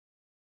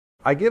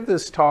I give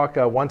this talk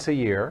once a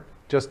year,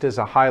 just as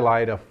a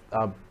highlight, a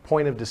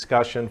point of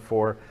discussion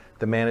for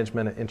the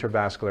management of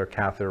intravascular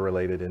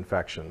catheter-related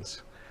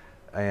infections.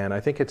 And I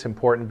think it's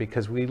important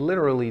because we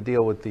literally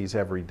deal with these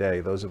every day,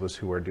 those of us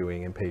who are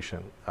doing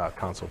inpatient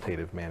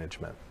consultative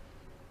management.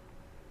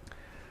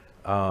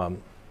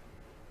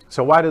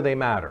 So why do they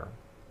matter?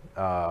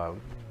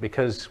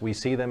 Because we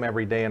see them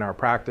every day in our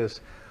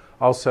practice.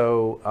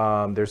 Also,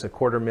 there's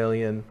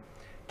 250,000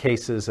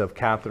 cases of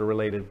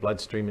catheter-related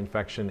bloodstream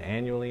infection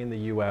annually in the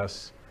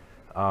U.S.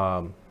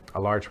 A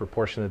large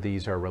proportion of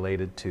these are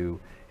related to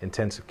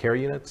intensive care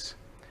units.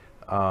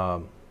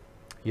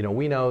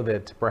 We know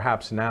that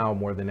perhaps now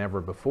more than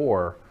ever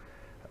before,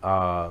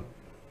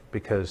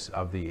 because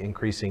of the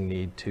increasing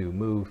need to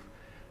move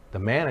the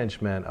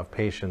management of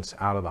patients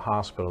out of the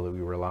hospital, that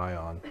we rely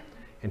on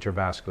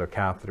intravascular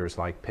catheters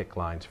like PICC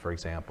lines, for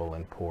example,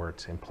 and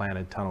ports,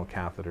 implanted tunnel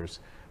catheters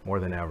more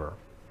than ever.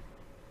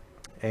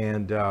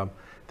 And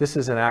this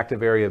is an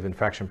active area of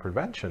infection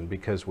prevention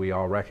because we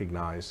all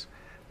recognize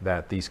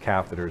that these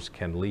catheters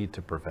can lead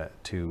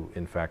to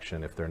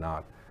infection if they're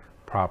not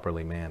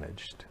properly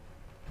managed.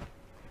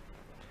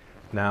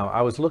 Now,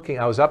 I was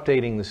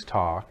updating this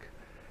talk,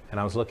 and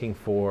I was looking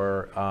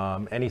for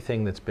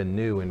anything that's been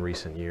new in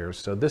recent years.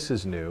 So this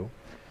is new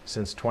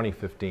since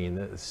 2015.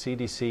 The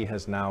CDC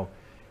has now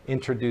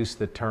introduced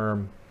the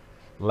term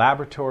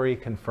laboratory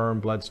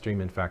confirmed bloodstream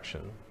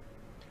infection.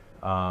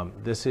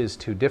 This is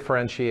to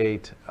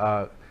differentiate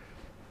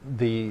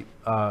the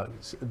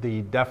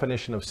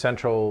definition of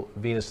central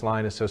venous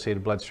line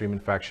associated bloodstream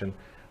infection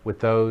with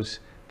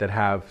those that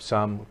have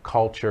some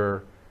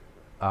culture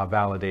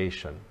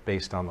validation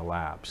based on the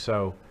lab.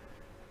 So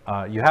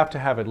you have to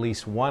have at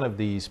least one of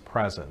these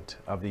present,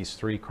 of these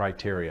three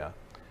criteria.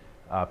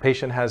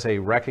 Patient has a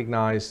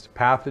recognized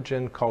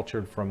pathogen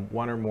cultured from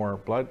one or more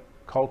blood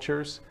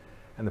cultures,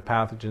 and the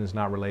pathogen is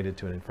not related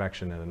to an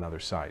infection at another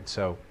site.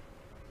 So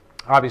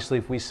obviously,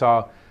 if we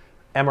saw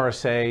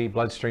MRSA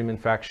bloodstream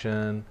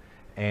infection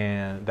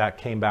and that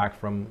came back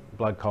from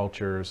blood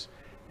cultures,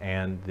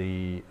 and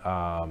the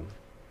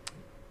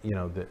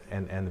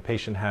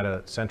patient had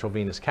a central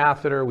venous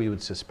catheter, we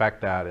would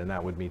suspect that, and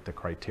that would meet the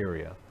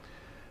criteria.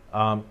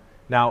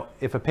 Now,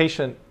 if a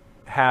patient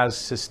has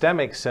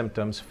systemic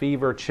symptoms,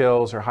 fever,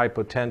 chills, or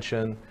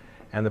hypotension,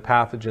 and the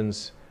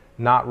pathogen's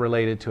not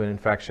related to an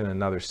infection at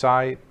another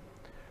site,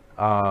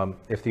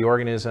 if the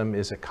organism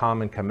is a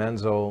common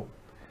commensal,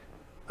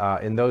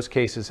 in those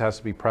cases has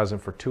to be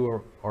present for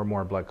two or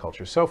more blood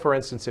cultures. So for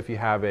instance, if you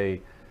have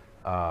a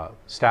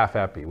staph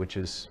epi, which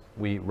is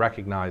we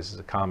recognize as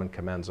a common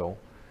commensal,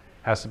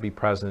 has to be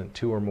present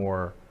two or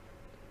more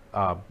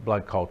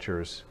blood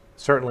cultures,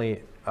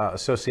 certainly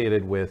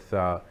associated with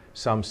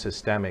some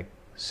systemic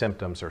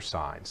symptoms or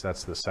signs.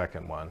 That's the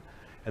second one.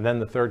 And then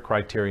the third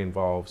criteria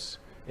involves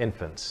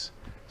infants.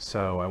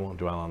 So I won't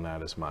dwell on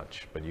that as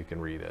much, but you can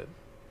read it.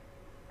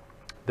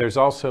 There's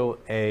also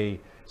a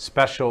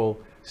special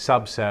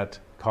subset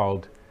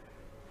called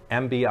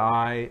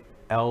MBI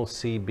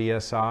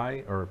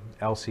LCBSI or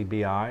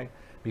LCBI,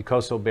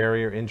 mucosal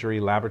barrier injury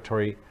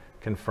laboratory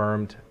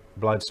confirmed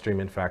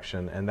bloodstream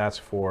infection, and that's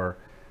for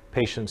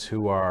patients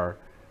who are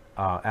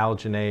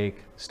allogeneic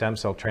stem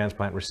cell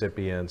transplant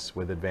recipients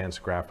with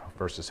advanced graft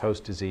versus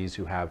host disease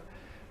who have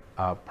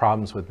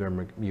problems with their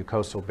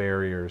mucosal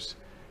barriers,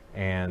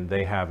 and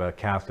they have a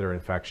catheter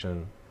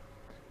infection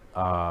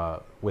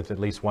with at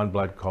least one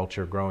blood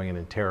culture growing an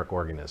enteric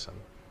organism.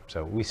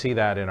 So we see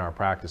that in our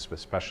practice,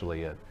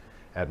 especially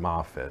at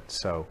Moffitt.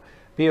 So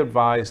be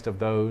advised of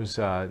those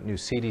new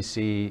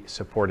CDC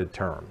supported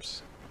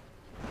terms.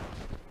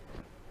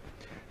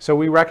 So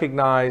we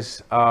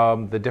recognize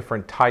the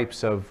different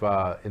types of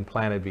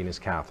implanted venous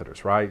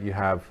catheters, right? You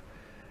have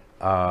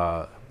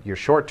your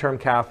short-term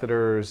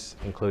catheters,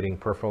 including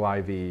peripheral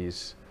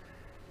IVs,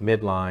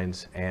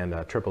 midlines, and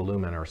triple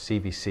lumen or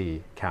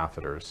CVC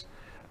catheters.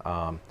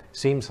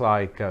 Seems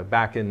like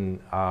back in,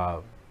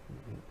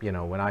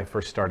 when I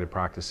first started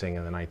practicing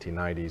in the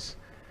 1990s,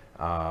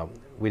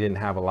 we didn't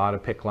have a lot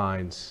of PICC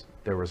lines.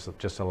 There was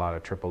just a lot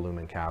of triple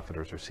lumen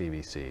catheters or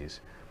CVCs,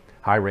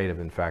 high rate of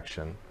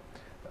infection.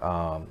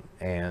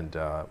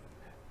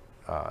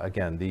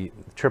 Again, the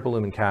triple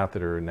lumen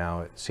catheter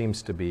now it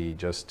seems to be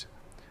just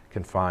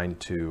confined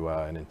to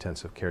an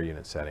intensive care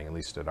unit setting, at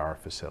least at our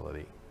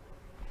facility.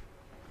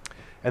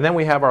 And then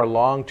we have our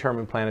long-term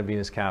implanted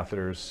venous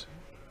catheters.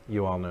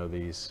 You all know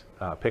these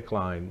PICC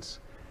lines,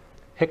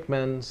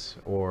 Hickman's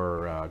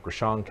or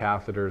Grisham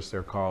catheters,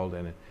 they're called,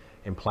 and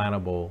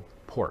implantable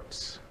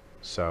ports.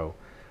 So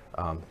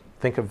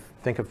think of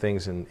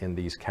things in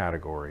these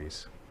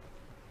categories.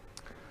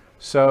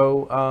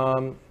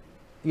 So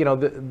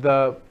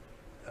the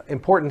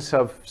importance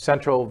of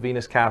central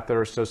venous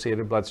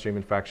catheter-associated bloodstream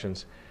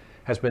infections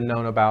has been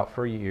known about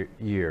for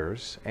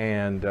years,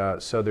 and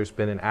so there's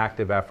been an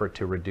active effort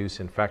to reduce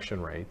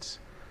infection rates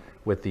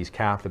with these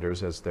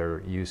catheters as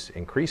their use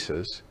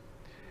increases.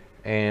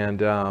 And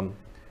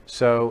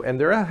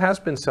there has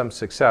been some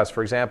success.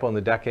 For example, in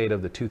the decade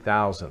of the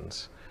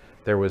 2000s,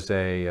 there was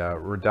a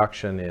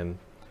reduction in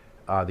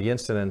the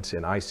incidence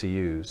in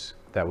ICUs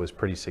that was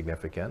pretty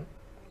significant.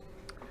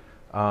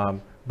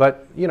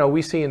 But you know,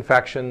 we see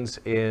infections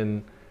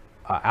in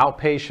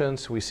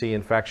outpatients, we see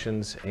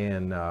infections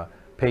in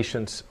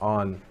patients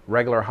on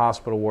regular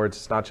hospital wards.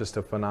 It's not just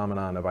a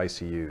phenomenon of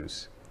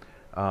ICUs.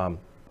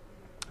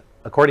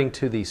 According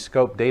to the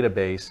SCOPE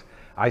database,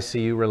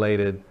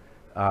 ICU-related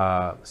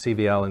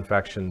CVL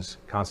infections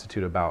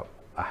constitute about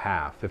a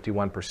half,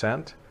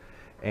 51%.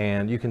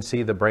 And you can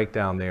see the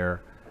breakdown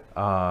there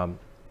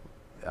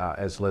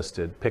as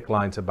listed. PICC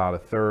line's about a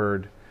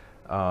third.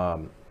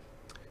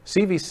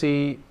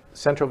 CVC,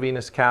 central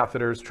venous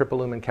catheters, triple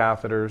lumen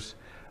catheters,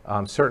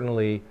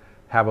 certainly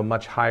have a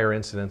much higher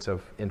incidence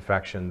of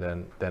infection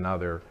than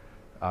other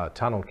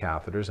tunneled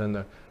catheters.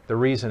 And the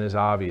reason is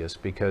obvious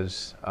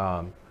because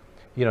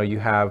you know, you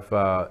have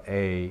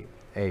a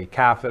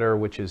catheter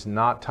which is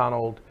not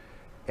tunneled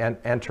and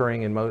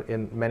entering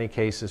in many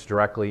cases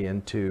directly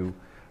into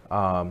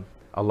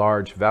a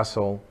large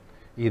vessel,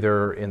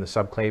 either in the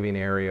subclavian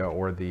area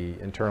or the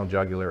internal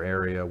jugular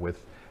area,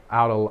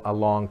 without a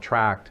long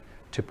tract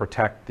to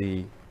protect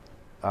the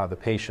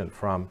patient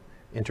from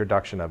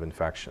introduction of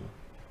infection.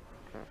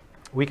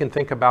 We can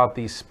think about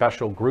these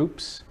special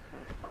groups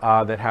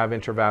that have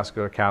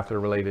intravascular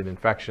catheter-related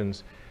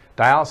infections.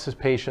 Dialysis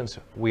patients,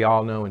 we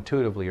all know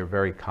intuitively, are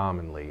very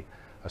commonly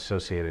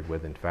associated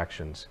with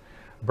infections.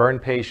 Burn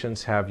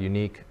patients have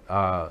unique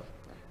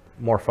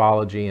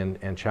morphology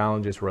and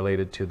challenges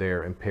related to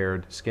their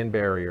impaired skin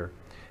barrier.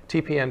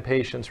 TPN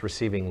patients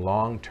receiving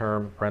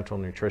long-term parenteral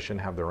nutrition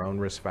have their own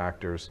risk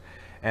factors.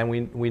 And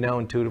we know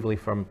intuitively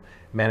from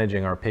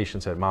managing our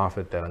patients at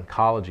Moffitt that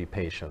oncology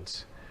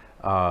patients,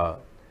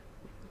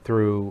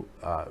 through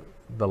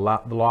the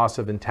loss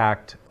of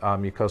intact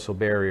mucosal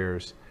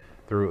barriers,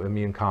 through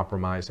immune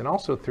compromise, and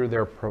also through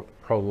their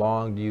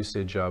prolonged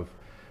usage of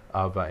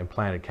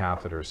implanted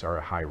catheters, are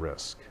at high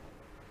risk.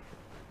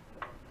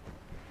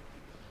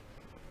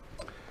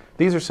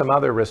 These are some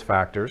other risk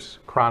factors.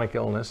 Chronic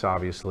illness,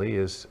 obviously,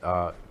 is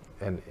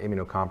an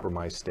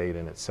immunocompromised state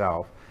in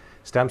itself.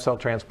 Stem cell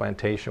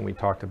transplantation, we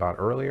talked about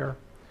earlier.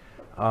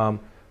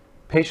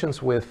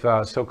 Patients with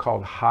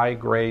so-called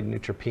high-grade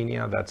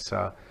neutropenia, that's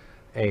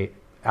a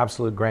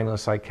absolute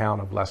granulocyte count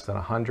of less than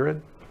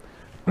 100.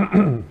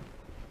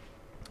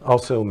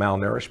 Also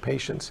malnourished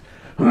patients,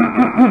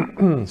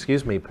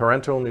 excuse me,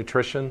 parenteral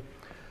nutrition,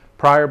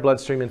 prior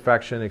bloodstream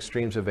infection,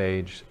 extremes of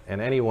age, and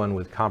anyone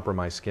with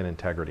compromised skin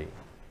integrity.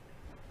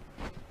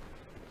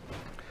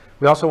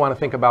 We also want to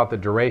think about the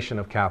duration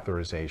of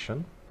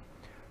catheterization.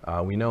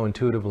 We know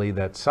intuitively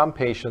that some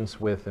patients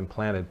with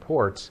implanted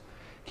ports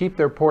keep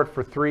their port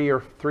for three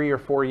or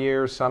 4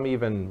 years, some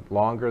even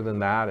longer than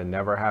that, and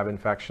never have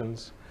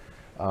infections.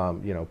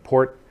 You know,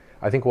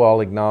 I think we'll all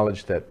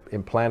acknowledge that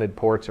implanted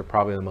ports are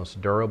probably the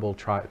most durable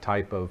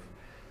type of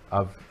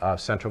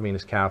central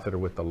venous catheter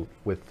with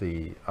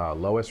the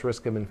lowest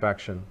risk of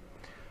infection.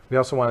 We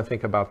also want to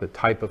think about the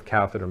type of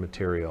catheter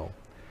material,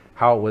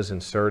 how it was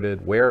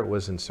inserted, where it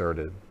was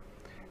inserted,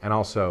 and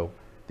also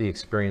the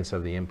experience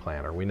of the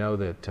implanter. We know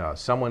that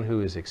someone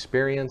who is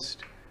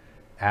experienced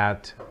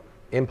at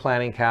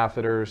implanting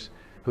catheters,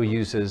 who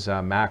uses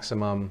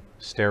maximum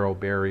sterile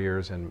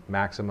barriers and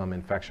maximum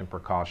infection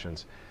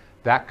precautions,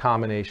 that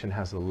combination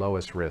has the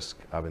lowest risk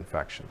of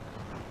infection.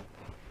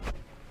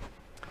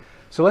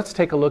 So let's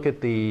take a look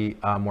at the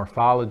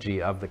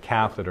morphology of the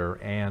catheter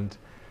and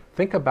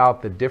think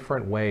about the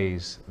different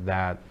ways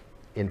that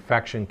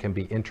infection can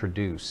be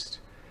introduced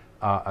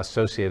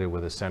associated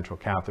with a central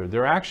catheter.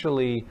 There are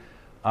actually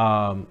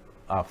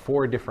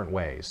 4 different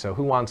ways. So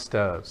who wants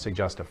to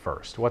suggest a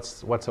first?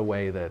 What's a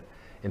way that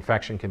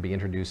infection can be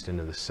introduced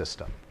into the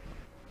system?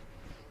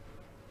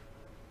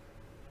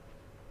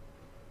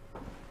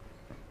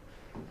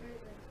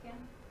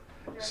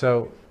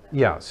 So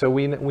yeah, so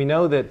we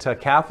know that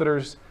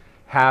catheters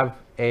have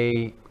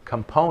a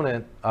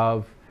component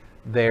of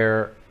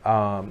their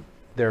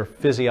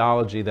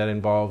physiology that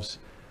involves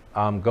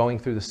going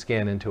through the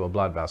skin into a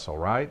blood vessel,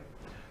 right?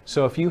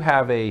 So if you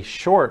have a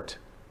short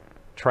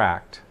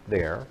tract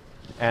there,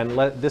 and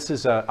this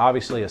is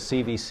obviously a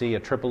CVC, a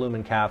triple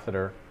lumen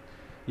catheter,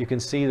 you can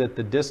see that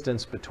the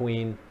distance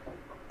between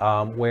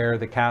where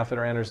the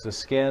catheter enters the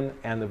skin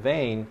and the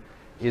vein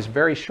is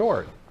very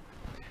short.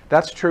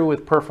 That's true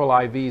with peripheral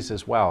IVs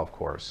as well, of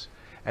course.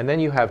 And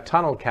then you have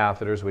tunneled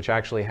catheters, which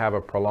actually have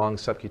a prolonged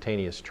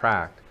subcutaneous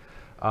tract.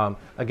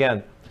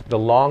 Again, the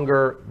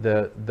longer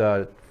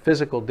the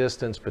physical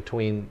distance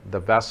between the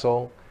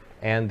vessel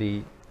and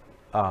the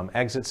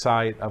exit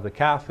site of the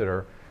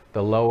catheter,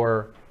 the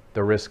lower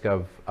the risk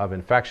of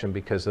infection,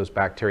 because those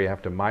bacteria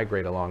have to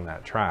migrate along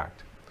that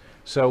tract.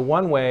 So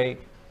one way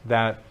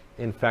that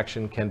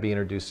infection can be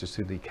introduced is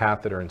through the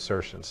catheter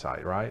insertion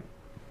site, right?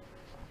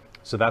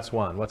 So that's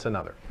one. What's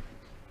another?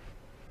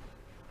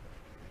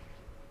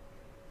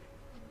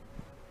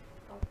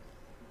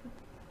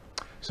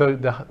 So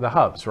the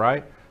hubs,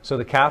 right? So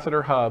the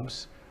catheter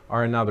hubs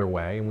are another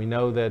way, and we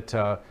know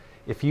that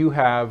if you're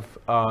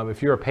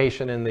a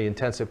patient in the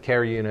intensive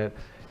care unit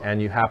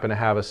and you happen to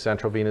have a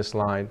central venous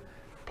line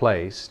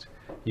placed,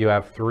 you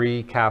have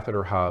 3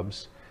 catheter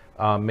hubs.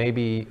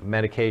 Maybe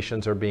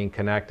medications are being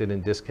connected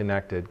and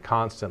disconnected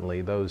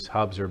constantly. Those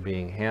hubs are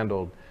being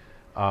handled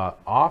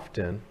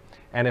often.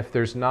 And if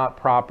there's not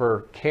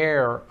proper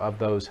care of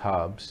those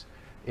hubs,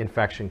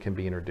 infection can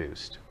be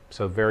introduced.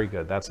 So very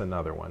good. That's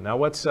another one. Now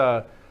what's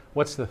the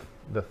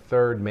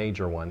third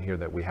major one here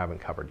that we haven't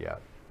covered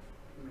yet?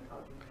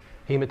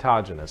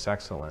 Hematogenous.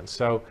 Excellent.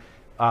 So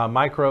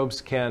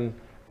microbes can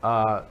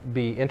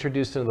be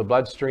introduced into the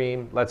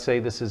bloodstream. Let's say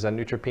this is a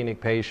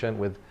neutropenic patient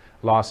with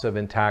loss of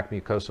intact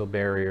mucosal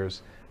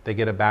barriers. They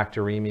get a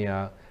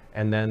bacteremia,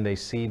 and then they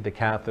seed the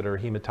catheter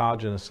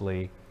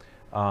hematogenously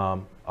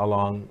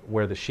along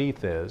where the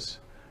sheath is.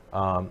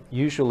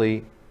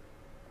 Usually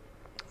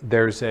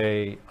there's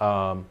a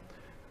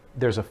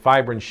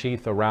fibrin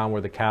sheath around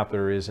where the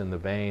catheter is in the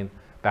vein.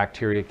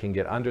 Bacteria can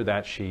get under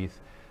that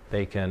sheath.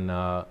 They can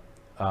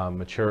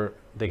mature.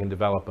 They can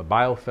develop a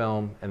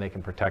biofilm, and they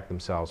can protect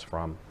themselves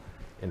from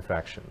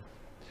infection.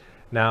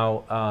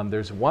 Now,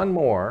 there's one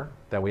more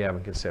that we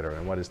haven't considered,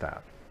 and what is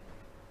that?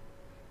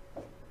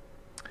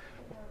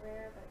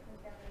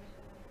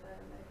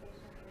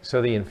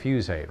 So the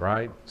infusate,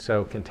 right?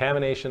 So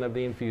contamination of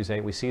the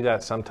infusate. We see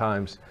that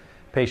sometimes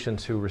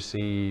patients who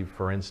receive,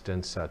 for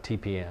instance,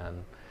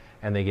 TPN,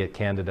 and they get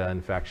candida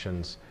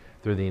infections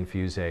through the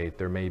infusate.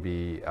 There may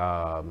be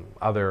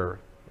other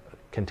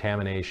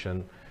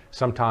contamination.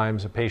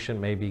 Sometimes a patient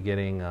may be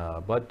getting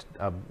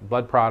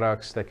blood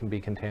products that can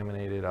be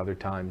contaminated, other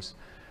times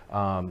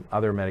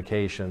other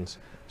medications.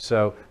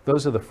 So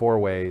those are the 4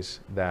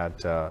 ways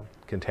that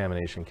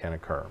contamination can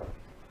occur.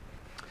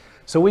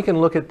 So we can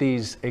look at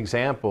these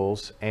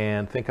examples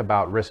and think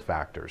about risk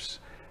factors,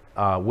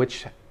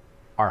 which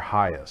are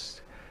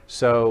highest.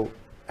 So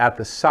at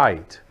the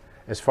site,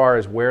 as far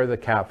as where the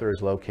catheter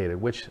is located,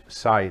 which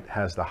site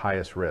has the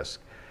highest risk?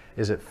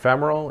 Is it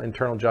femoral,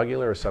 internal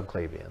jugular, or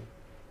subclavian?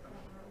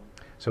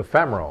 So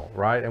femoral,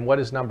 right? And what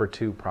is number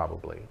 2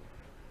 probably?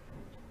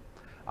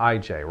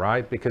 IJ,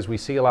 right? Because we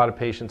see a lot of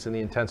patients in the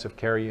intensive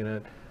care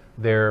unit.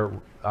 They're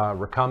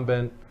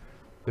recumbent,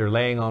 they're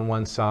laying on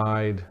one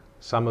side.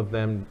 Some of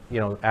them,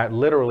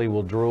 literally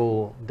will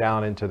drool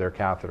down into their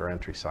catheter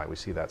entry site. We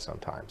see that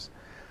sometimes.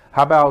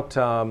 How about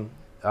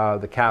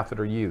the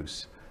catheter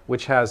use?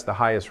 Which has the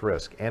highest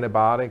risk?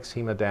 Antibiotics,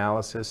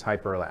 hemodialysis,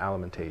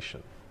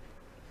 hyperalimentation.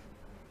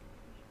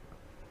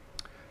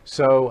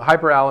 So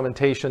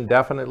hyperalimentation,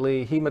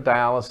 definitely.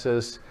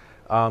 Hemodialysis,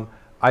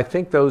 I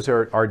think those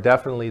are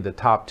definitely the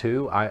top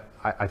 2.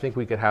 I think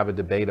we could have a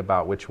debate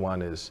about which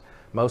one is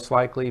most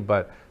likely,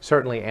 but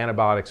certainly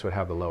antibiotics would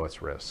have the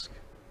lowest risk.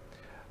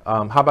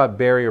 How about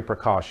barrier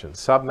precautions?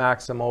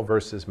 Submaximal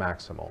versus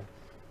maximal.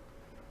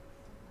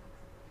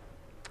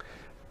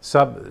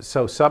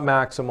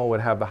 Submaximal would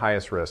have the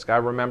highest risk. I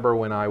remember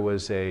when I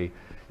was a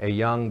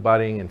young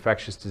budding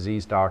infectious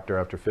disease doctor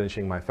after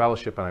finishing my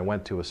fellowship, and I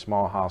went to a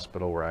small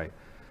hospital where I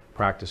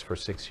practiced for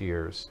 6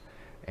 years.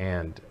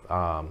 And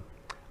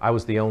I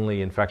was the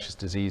only infectious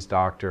disease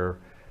doctor,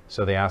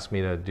 so they asked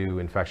me to do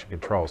infection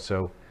control.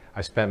 So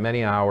I spent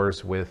many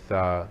hours with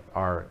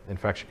our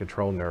infection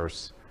control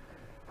nurse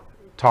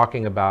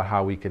talking about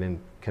how we could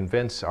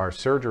convince our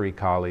surgery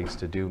colleagues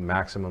to do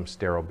maximum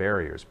sterile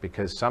barriers,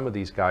 because some of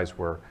these guys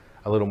were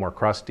a little more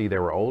crusty, they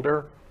were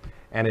older,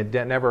 and it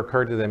never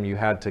occurred to them you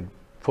had to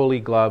fully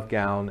glove,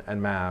 gown,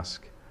 and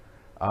mask,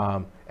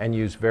 and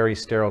use very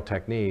sterile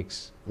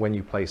techniques when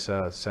you place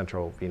a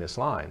central venous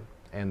line,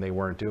 and they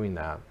weren't doing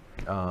that.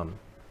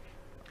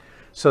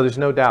 So there's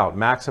no doubt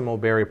maximal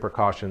barrier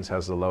precautions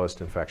has the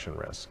lowest infection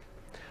risk.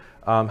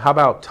 How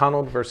about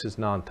tunneled versus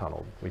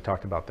non-tunneled? We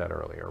talked about that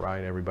earlier,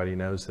 right? Everybody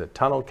knows that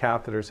tunneled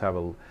catheters have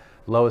a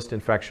lowest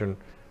infection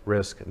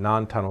risk.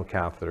 Non-tunneled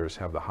catheters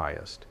have the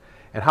highest.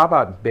 And how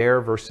about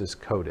bare versus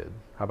coated?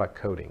 How about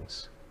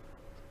coatings?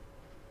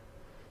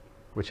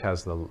 Which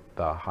has the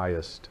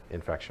highest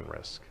infection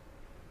risk?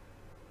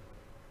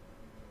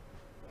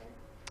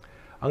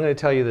 I'm going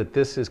to tell you that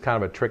this is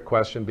kind of a trick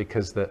question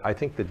because I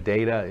think the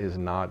data is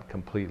not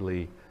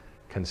completely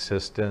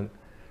consistent,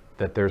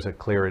 that there's a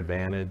clear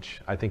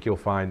advantage. I think you'll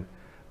find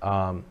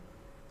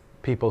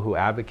people who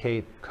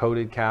advocate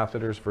coated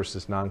catheters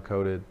versus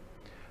non-coated.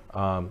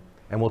 And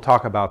we'll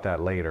talk about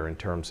that later in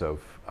terms of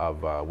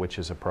which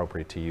is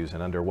appropriate to use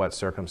and under what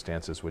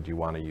circumstances would you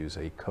want to use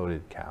a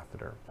coated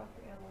catheter. Dr.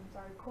 M, I'm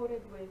sorry,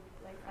 coated with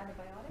like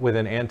antibiotics? With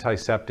an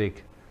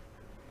antiseptic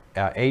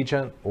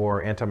agent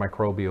or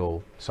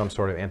antimicrobial, some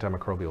sort of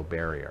antimicrobial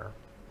barrier.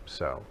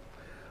 So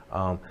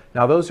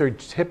now those are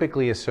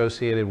typically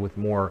associated with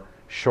more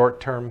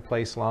short-term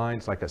place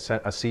lines like a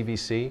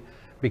CVC,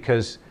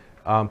 because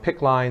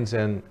PICC lines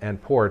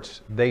and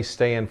ports, they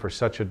stay in for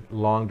such a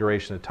long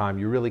duration of time,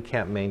 you really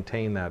can't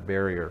maintain that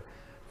barrier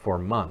for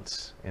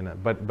months.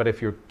 But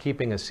if you're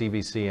keeping a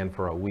CVC in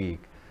for a week,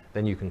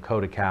 then you can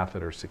coat a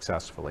catheter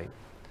successfully.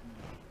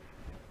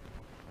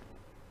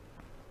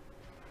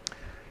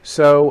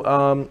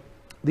 So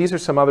these are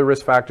some other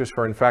risk factors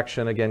for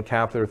infection. Again,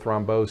 catheter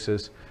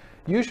thrombosis.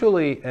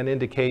 Usually an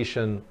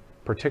indication,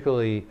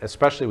 particularly,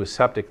 especially with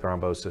septic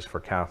thrombosis, for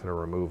catheter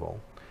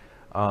removal.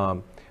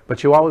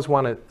 But you always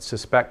want to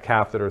suspect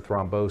catheter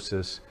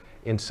thrombosis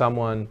in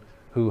someone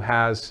who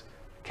has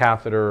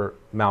catheter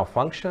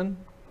malfunction,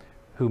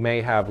 who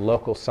may have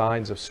local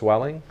signs of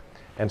swelling,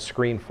 and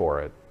screen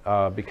for it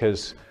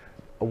because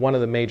one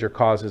of the major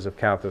causes of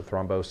catheter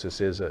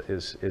thrombosis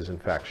is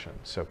infection.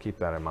 So keep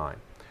that in mind.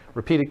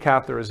 Repeated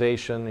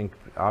catheterization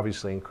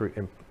obviously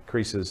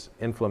increases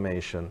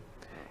inflammation,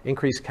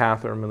 increased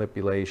catheter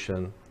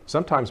manipulation,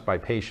 sometimes by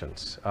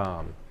patients.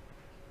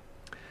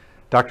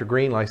 Dr.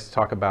 Green likes to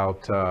talk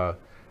about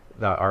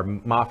our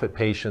Moffitt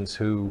patients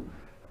who,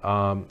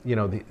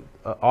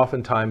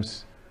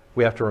 oftentimes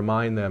we have to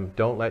remind them,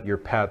 don't let your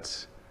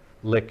pets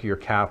lick your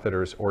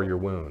catheters or your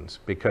wounds,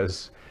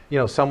 because,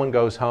 someone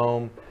goes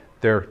home,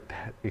 they're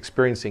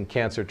experiencing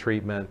cancer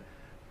treatment,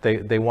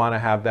 they want to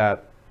have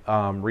that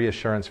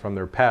reassurance from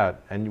their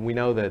pet, and we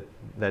know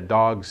that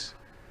dogs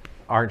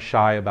aren't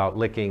shy about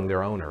licking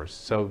their owners,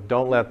 so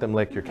don't let them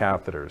lick your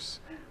catheters.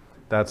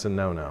 That's a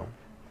no-no.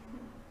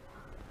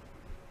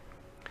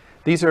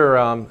 These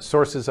are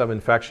sources of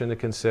infection to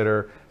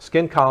consider.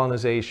 Skin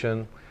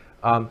colonization.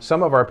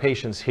 Some of our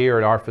patients here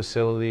at our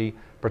facility,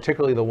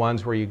 particularly the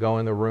ones where you go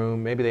in the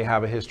room, maybe they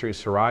have a history of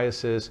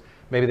psoriasis,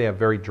 maybe they have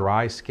very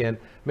dry skin,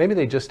 maybe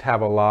they just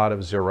have a lot of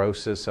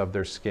xerosis of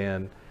their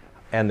skin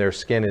and their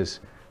skin is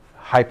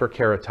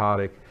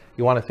hyperkeratotic.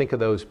 You want to think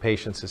of those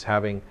patients as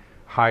having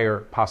higher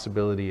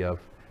possibility of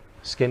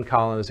skin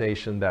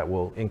colonization that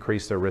will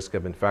increase their risk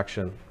of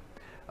infection.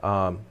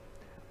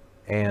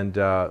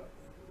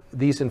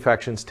 These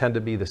infections tend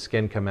to be the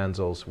skin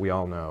commensals, we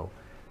all know,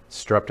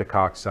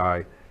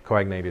 streptococci,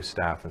 coagulative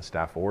staph, and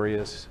Staph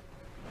aureus.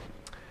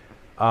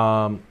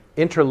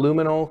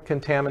 Intraluminal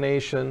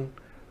contamination,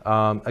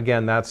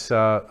 again, that's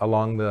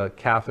along the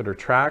catheter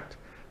tract.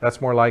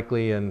 That's more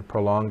likely in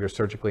prolonged or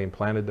surgically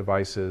implanted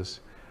devices.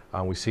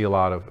 We see a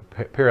lot of,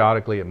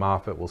 periodically at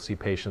Moffitt, we'll see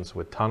patients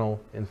with tunnel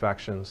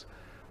infections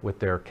with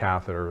their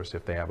catheters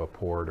if they have a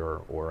port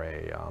or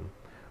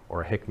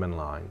a Hickman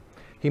line.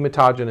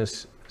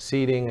 Hematogenous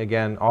seeding,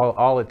 again,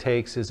 all it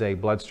takes is a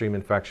bloodstream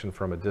infection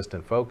from a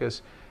distant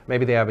focus.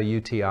 Maybe they have a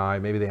UTI,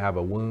 maybe they have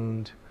a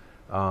wound,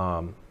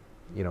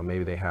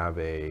 maybe they have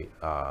a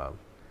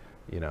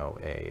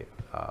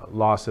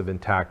loss of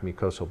intact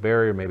mucosal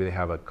barrier, maybe they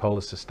have a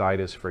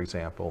cholecystitis, for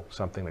example,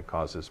 something that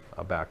causes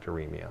a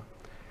bacteremia.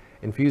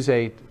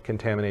 Infusate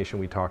contamination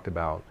we talked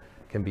about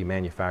can be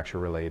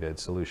manufacturer-related,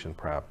 solution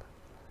prep.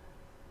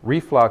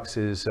 Reflux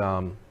is,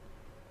 well,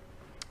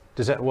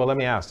 let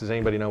me ask, does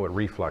anybody know what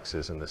reflux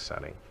is in this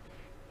setting?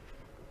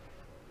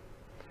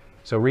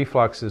 So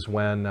reflux is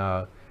when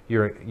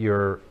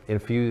you're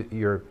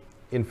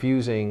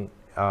infusing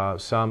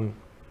some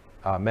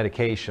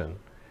medication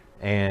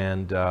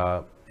and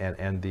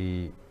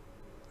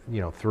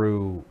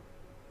through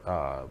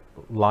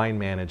line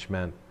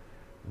management,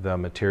 the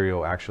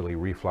material actually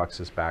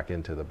refluxes back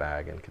into the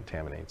bag and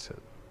contaminates it.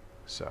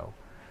 So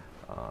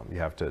you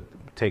have to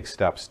take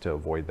steps to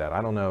avoid that.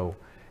 I don't know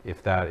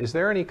if that, is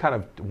there any kind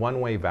of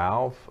one-way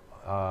valve?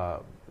 I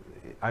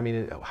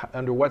mean,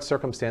 under what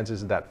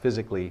circumstances is that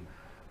physically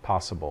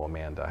possible,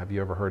 Amanda? Have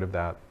you ever heard of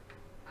that?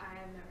 I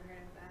have never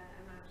heard of that.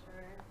 I'm not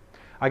sure.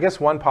 I guess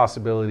one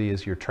possibility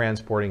is you're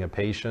transporting a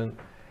patient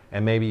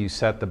and maybe you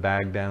set the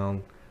bag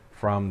down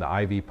from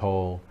the IV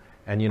pole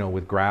and,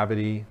 with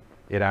gravity,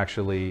 it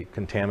actually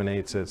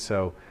contaminates it.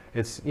 So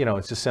it's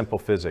just simple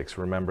physics.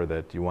 Remember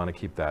that you want to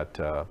keep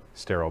that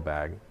sterile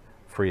bag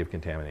free of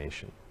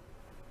contamination.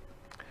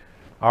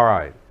 All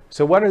right.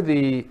 So what are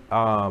the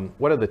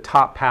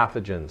top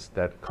pathogens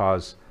that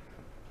cause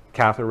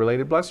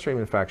catheter-related bloodstream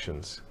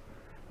infections?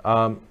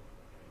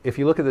 If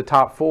you look at the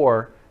top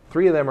 4,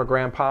 3 of them are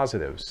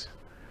gram-positives.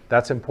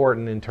 That's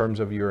important in terms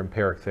of your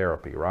empiric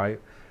therapy,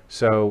 right?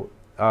 So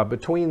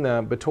between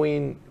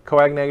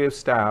coag-negative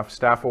staph,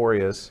 Staph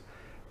aureus,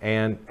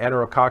 and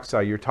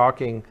enterococci, you're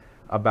talking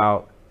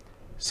about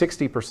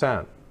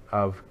 60%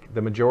 of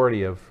the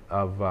majority of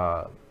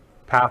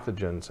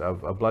pathogens,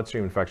 of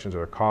bloodstream infections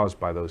are caused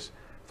by those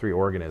 3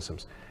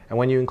 organisms. And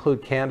when you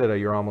include Candida,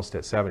 you're almost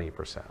at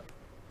 70%.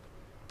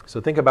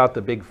 So think about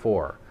the big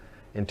 4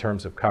 in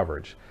terms of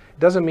coverage. It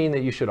doesn't mean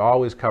that you should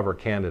always cover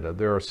Candida.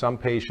 There are some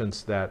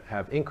patients that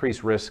have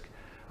increased risk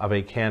of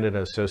a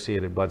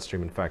Candida-associated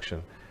bloodstream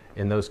infection.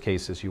 In those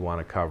cases, you want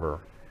to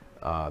cover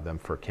them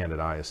for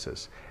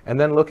candidiasis. And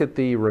then look at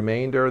the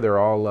remainder. They're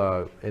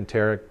all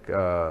enteric,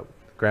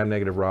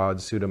 gram-negative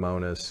rods,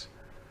 Pseudomonas,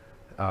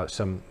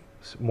 some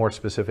more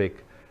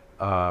specific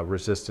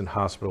resistant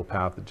hospital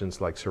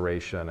pathogens like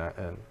Serratia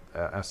and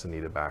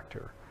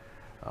Acinetobacter.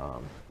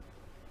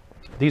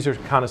 These are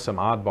kind of some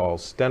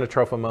oddballs.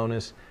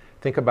 Stenotrophomonas,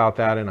 think about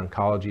that in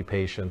oncology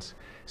patients.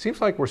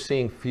 Seems like we're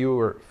seeing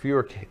fewer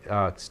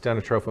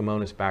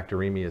Stenotrophomonas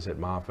bacteremias at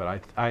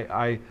Moffitt.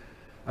 I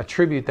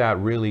attribute that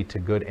really to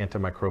good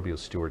antimicrobial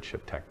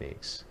stewardship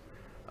techniques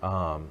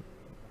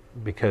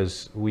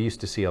because we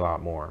used to see a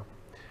lot more.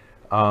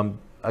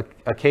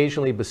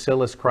 Occasionally,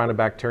 Bacillus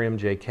Corynebacterium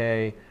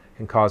JK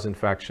can cause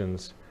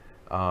infections.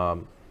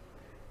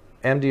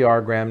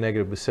 MDR,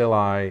 gram-negative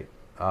bacilli,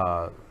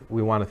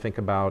 we want to think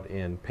about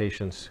in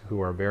patients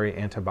who are very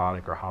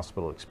antibiotic or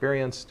hospital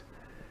experienced,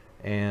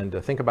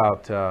 and think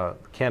about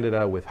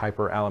candida with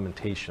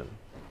hyperalimentation.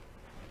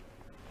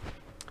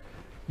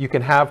 You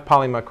can have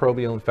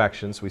polymicrobial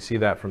infections. We see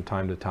that from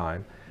time to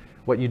time.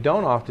 What you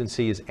don't often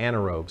see is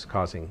anaerobes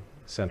causing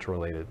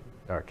central-related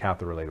or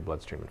catheter-related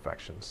bloodstream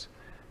infections.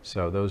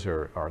 So those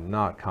are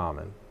not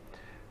common.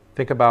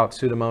 Think about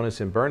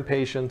Pseudomonas in burn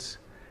patients,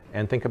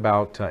 and think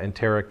about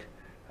enteric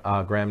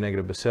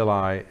gram-negative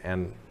bacilli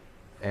and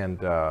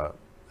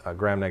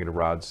gram-negative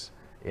rods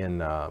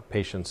in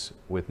patients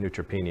with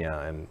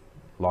neutropenia and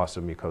loss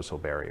of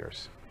mucosal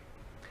barriers.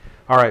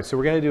 All right, so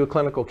we're going to do a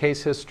clinical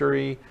case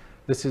history.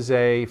 This is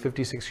a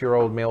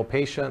 56-year-old male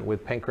patient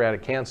with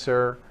pancreatic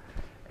cancer,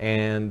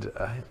 and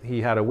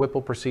he had a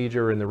Whipple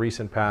procedure in the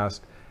recent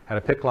past, had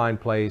a PICC line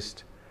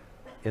placed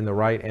in the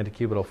right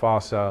antecubital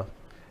fossa,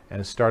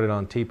 and started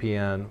on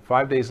TPN.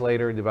 5 days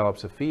later, he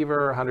develops a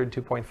fever,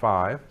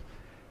 102.5.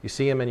 You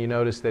see him and you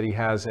notice that he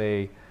has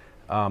a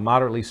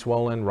moderately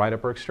swollen right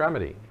upper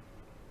extremity.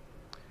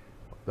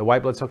 The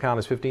white blood cell count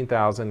is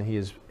 15,000. He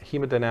is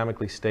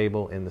hemodynamically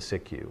stable in the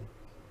SICU.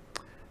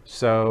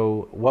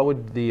 So what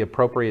would the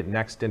appropriate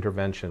next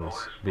interventions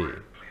be?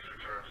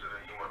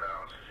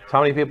 So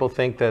how many people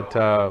think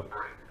that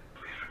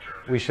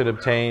we should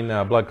obtain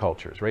blood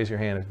cultures? Raise your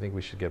hand if you think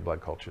we should get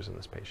blood cultures in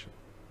this patient.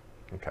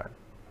 Okay.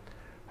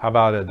 How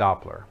about a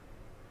Doppler?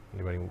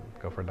 Anybody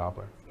go for a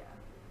Doppler? Yeah.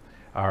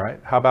 All right.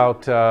 How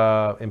about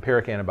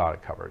empiric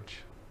antibiotic coverage?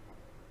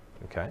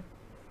 Okay.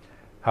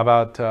 How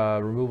about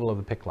removal of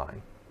the PICC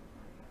line?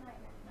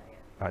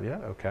 Not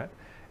yet. Okay.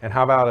 And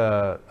how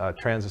about a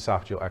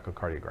transesophageal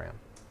echocardiogram?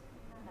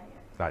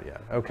 Not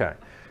yet. Okay.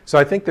 So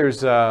I think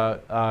there's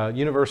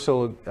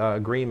universal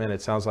agreement,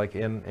 it sounds like,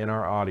 in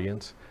our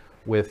audience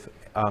with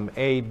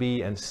A,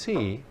 B, and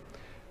C.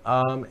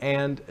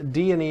 And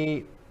D and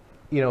E,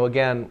 you know,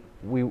 again,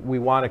 we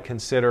want to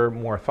consider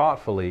more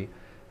thoughtfully,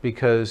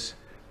 because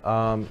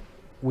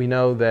we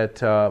know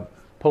that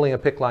pulling a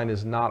PICC line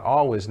is not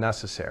always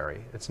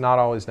necessary. It's not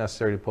always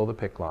necessary to pull the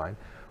PICC line.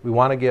 We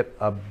want to get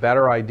a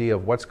better idea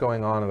of what's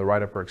going on in the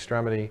right upper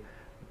extremity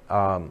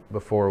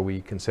before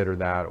we consider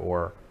that,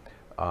 or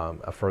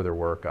a further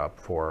workup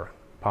for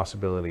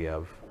possibility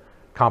of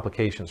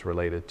complications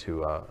related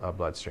to a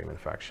bloodstream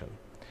infection.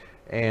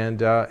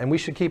 And we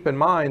should keep in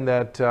mind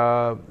that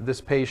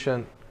this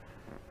patient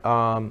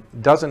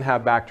doesn't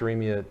have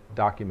bacteremia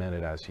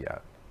documented as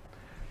yet.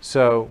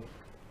 So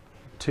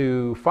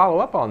to follow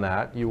up on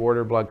that, you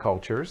order blood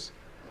cultures,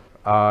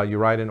 you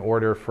write an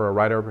order for a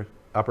right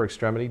upper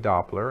extremity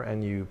Doppler,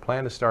 and you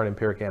plan to start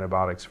empiric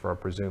antibiotics for a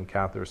presumed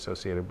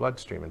catheter-associated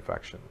bloodstream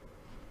infection.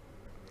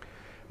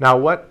 Now,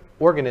 what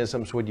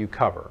organisms would you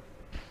cover?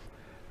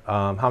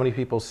 How many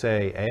people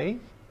say A?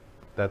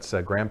 That's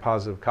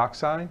gram-positive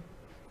cocci.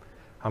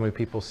 How many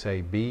people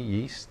say B,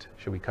 yeast?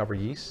 Should we cover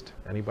yeast?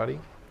 Anybody?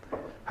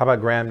 How about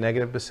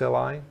gram-negative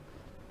bacilli?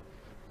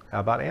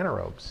 How about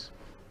anaerobes?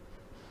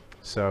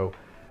 So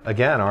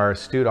again, our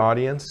astute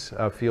audience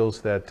feels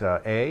that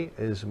A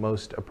is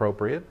most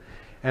appropriate.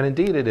 And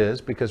indeed it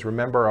is, because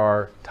remember,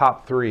 our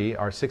top three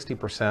are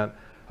 60%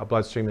 of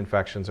bloodstream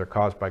infections are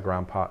caused by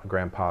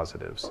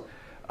gram-positives.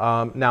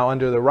 Now,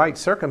 under the right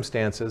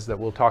circumstances that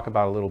we'll talk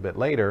about a little bit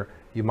later,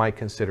 you might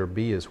consider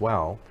B as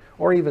well,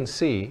 or even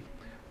C.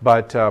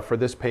 But for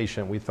this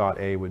patient, we thought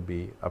A would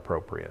be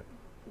appropriate.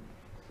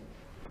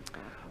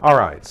 All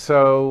right,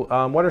 so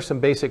what are some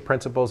basic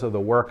principles of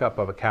the workup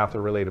of a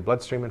catheter-related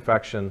bloodstream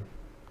infection?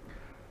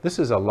 This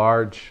is a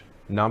large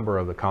number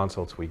of the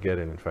consults we get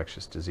in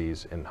infectious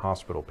disease in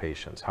hospital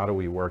patients. How do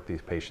we work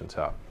these patients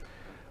up?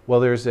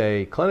 Well, there's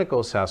a clinical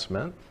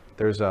assessment.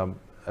 There's an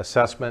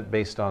assessment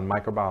based on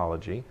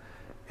microbiology,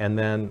 and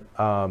then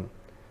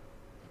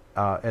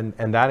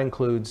and that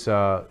includes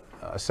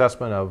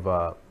assessment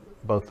of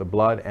both the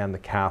blood and the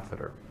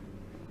catheter.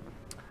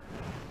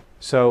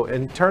 So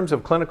in terms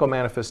of clinical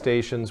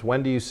manifestations,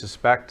 when do you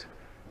suspect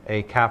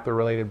a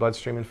catheter-related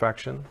bloodstream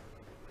infection?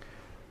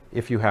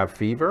 If you have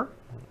fever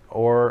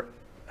or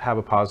have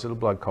a positive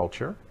blood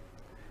culture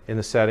in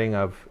the setting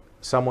of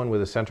someone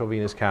with a central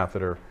venous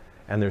catheter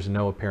and there's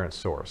no apparent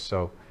source.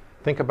 So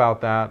think about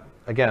that.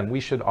 Again,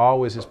 we should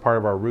always, as part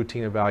of our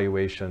routine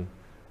evaluation,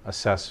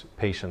 assess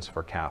patients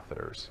for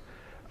catheters.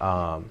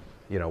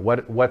 You know,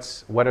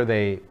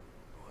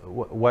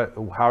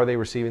 how are they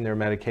receiving their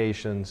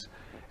medications,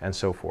 and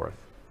so forth.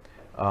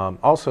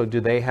 Also, do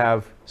they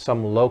have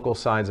some local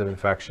signs of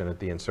infection at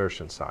the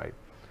insertion site?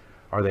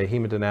 Are they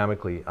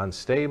hemodynamically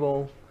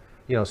unstable?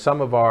 You know,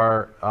 some of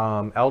our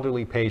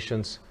elderly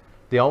patients,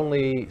 the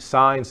only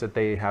signs that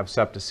they have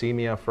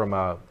septicemia from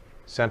a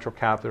central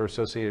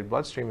catheter-associated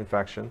bloodstream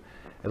infection,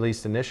 at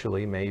least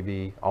initially, may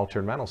be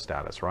altered mental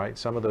status, right?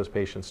 Some of those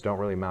patients don't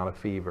really mount a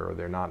fever, or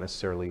they're not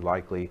necessarily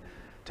likely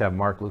to have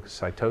marked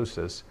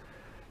leukocytosis.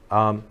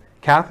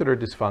 Catheter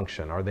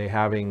dysfunction, are they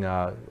having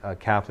a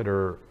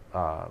catheter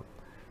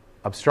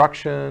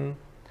obstruction,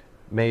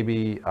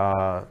 maybe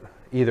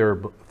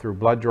either through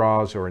blood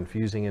draws or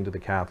infusing into the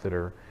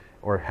catheter,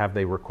 or have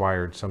they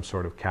required some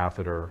sort of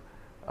catheter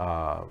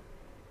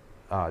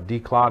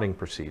declotting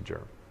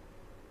procedure.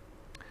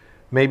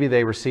 Maybe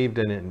they received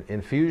an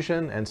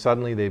infusion and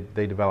suddenly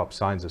they develop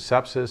signs of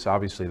sepsis.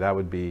 Obviously, that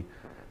would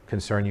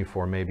concern you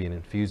for maybe an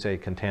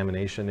infusate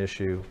contamination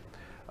issue.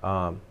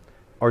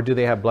 Or do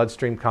they have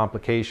bloodstream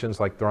complications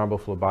like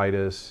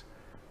thrombophlebitis,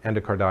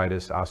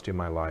 endocarditis,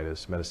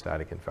 osteomyelitis,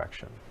 metastatic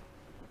infection?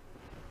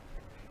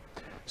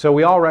 So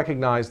we all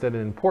recognize that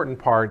an important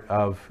part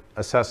of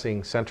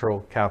assessing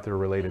central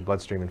catheter-related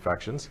bloodstream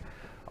infections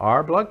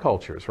are blood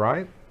cultures,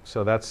 right?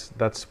 So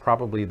that's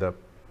probably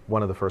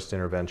one of the first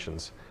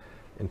interventions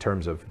in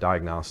terms of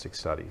diagnostic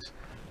studies.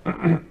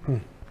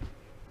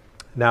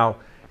 Now,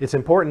 it's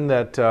important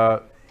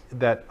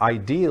that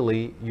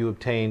ideally you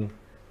obtain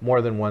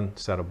more than one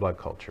set of blood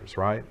cultures,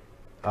 right?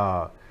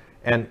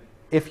 And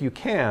if you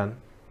can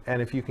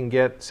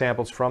get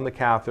samples from the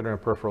catheter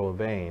and peripheral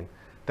vein,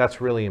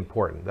 that's really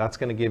important. That's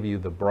going to give you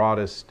the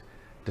broadest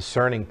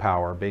discerning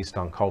power based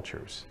on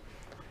cultures.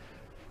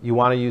 You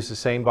want to use the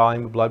same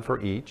volume of blood for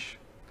each.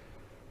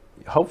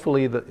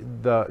 Hopefully,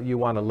 you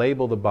want to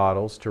label the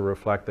bottles to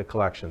reflect the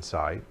collection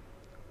site.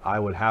 I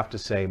would have to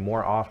say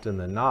more often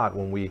than not,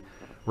 when we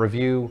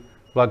review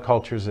blood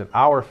cultures at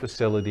our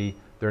facility,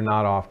 they're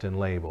not often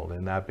labeled,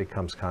 and that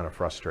becomes kind of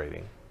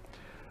frustrating.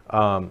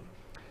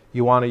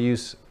 You want to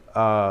use,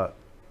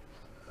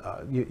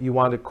 you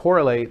want to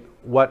correlate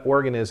what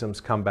organisms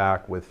come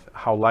back with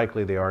how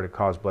likely they are to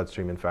cause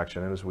bloodstream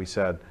infection. And as we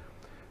said,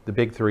 the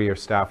big three are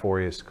Staph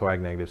aureus,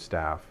 coag-negative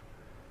staph,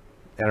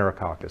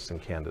 Enterococcus,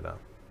 and Candida.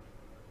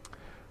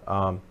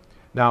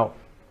 Now,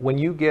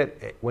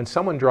 when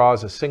someone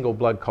draws a single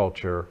blood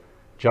culture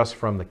just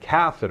from the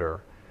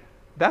catheter,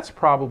 that's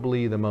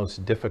probably the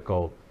most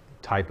difficult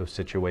type of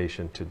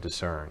situation to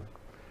discern.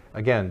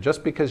 Again,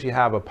 just because you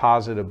have a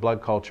positive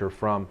blood culture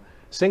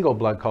single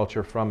blood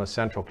culture from a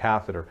central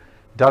catheter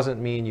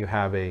doesn't mean you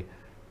have a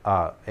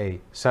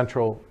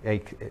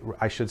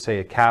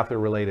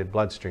catheter-related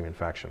bloodstream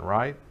infection,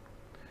 right?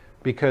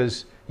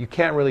 Because you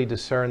can't really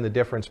discern the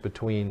difference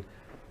between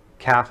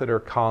catheter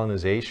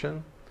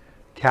colonization,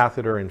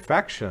 catheter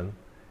infection,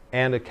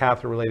 and a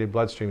catheter-related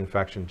bloodstream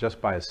infection just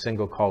by a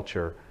single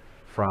culture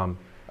from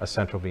a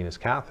central venous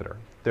catheter.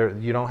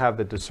 You don't have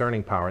the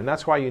discerning power, and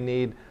that's why you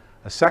need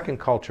a second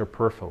culture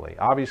peripherally.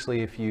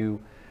 Obviously, if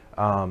you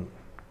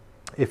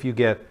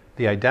get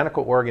the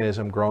identical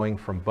organism growing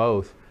from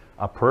both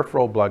a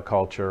peripheral blood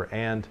culture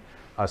and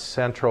a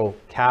central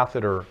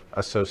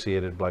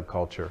catheter-associated blood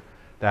culture,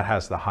 that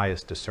has the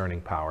highest discerning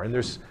power. And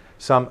there's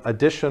some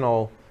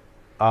additional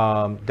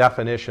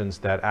definitions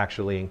that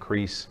actually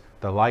increase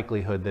the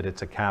likelihood that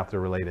it's a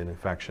catheter-related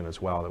infection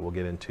as well, that we'll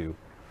get into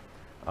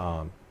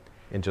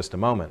in just a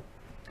moment.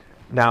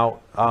 Now,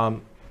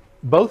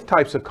 both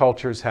types of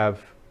cultures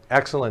have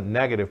excellent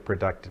negative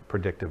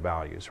predictive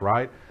values,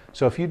 right?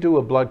 So if you do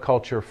a blood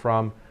culture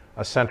from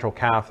a central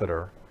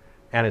catheter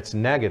and it's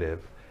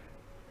negative,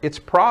 it's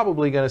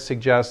probably going to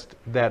suggest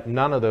that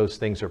none of those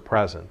things are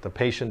present. The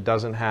patient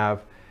doesn't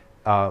have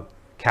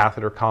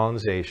catheter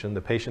colonization,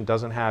 the patient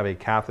doesn't have a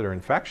catheter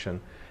infection,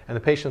 and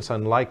the patient's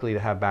unlikely to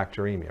have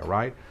bacteremia,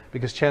 right?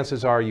 Because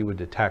chances are you would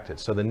detect it.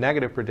 So the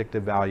negative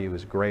predictive value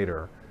is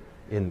greater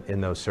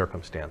in those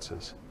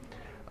circumstances.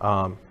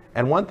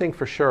 And one thing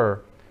for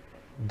sure,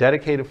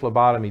 dedicated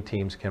phlebotomy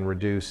teams can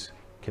reduce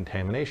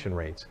contamination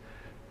rates.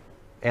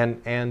 And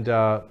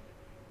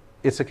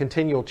it's a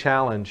continual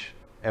challenge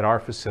at our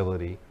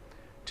facility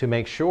to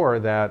make sure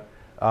that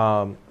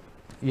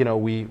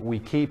we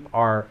keep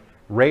our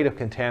rate of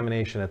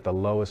contamination at the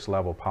lowest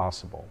level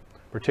possible,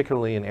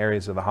 particularly in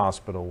areas of the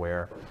hospital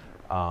where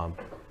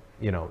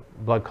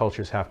blood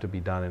cultures have to be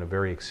done in a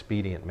very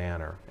expedient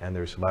manner and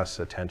there's less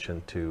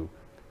attention to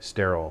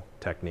sterile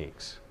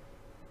techniques.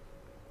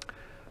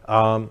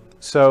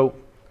 So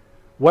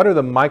what are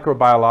the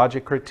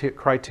microbiologic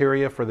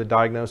criteria for the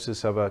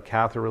diagnosis of a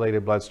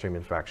catheter-related bloodstream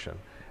infection?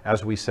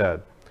 As we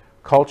said,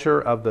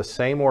 culture of the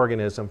same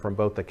organism from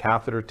both the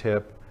catheter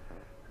tip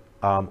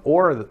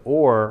or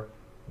an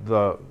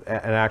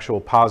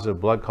actual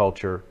positive blood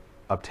culture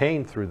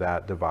obtained through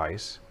that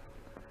device,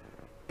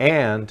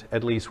 and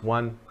at least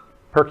one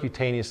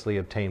percutaneously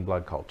obtained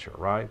blood culture,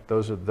 right?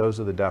 Those are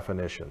the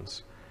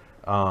definitions.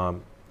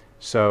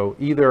 So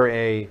either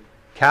a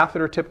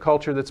catheter tip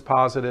culture that's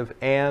positive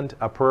and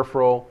a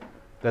peripheral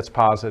that's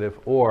positive,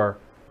 or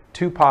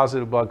two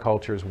positive blood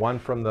cultures, one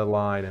from the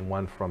line and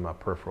one from a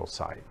peripheral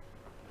site.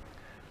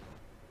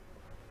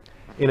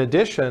 In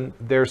addition,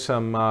 there's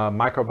some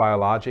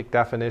microbiologic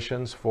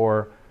definitions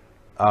for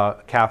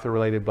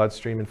catheter-related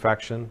bloodstream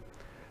infection.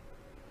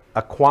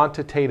 A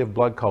quantitative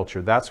blood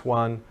culture, that's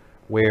one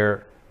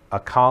where a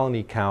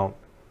colony count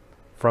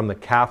from the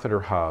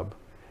catheter hub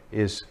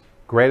is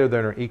greater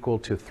than or equal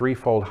to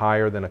 3-fold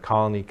higher than a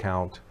colony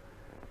count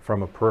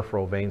from a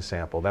peripheral vein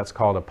sample. That's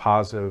called a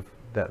positive,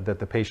 that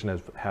the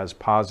patient has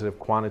positive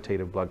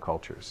quantitative blood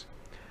cultures.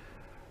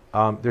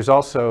 There's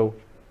also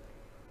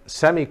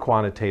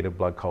semi-quantitative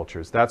blood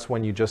cultures. That's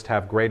when you just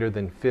have greater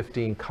than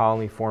 15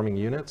 colony-forming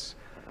units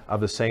of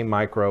the same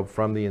microbe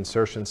from the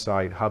insertion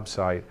site, hub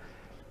site,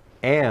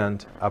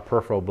 and a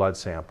peripheral blood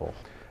sample.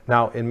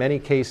 Now, in many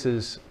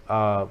cases,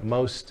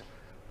 most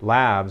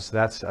labs,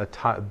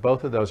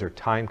 both of those are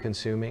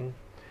time-consuming,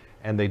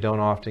 and they don't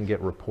often get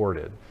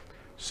reported.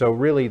 So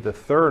really, the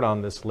third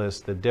on this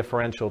list, the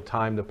differential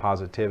time to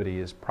positivity,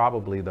 is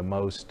probably the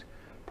most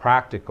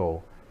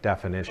practical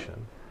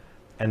definition.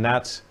 And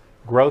that's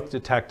growth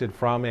detected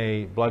from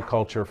a blood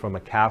culture from a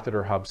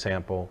catheter hub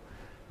sample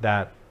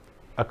that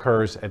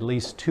occurs at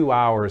least 2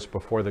 hours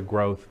before the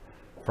growth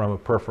from a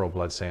peripheral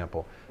blood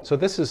sample. So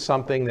this is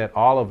something that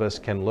all of us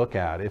can look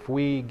at. If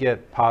we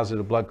get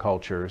positive blood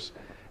cultures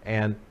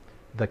and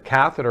the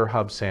catheter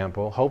hub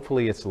sample,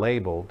 hopefully it's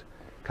labeled,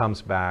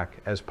 comes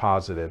back as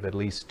positive at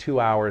least 2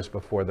 hours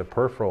before the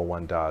peripheral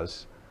one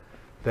does,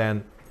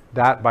 then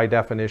that by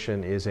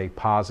definition is a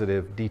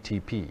positive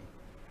DTP,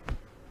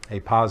 a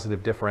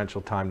positive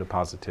differential time to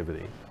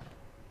positivity.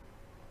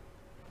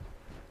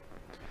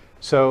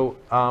 So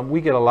we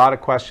get a lot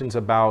of questions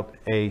about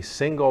a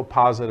single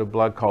positive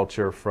blood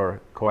culture for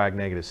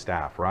coag-negative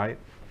staph, right?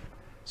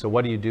 So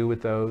what do you do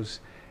with those?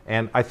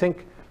 And I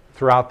think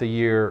throughout the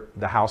year,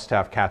 the house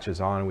staph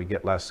catches on and we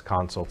get less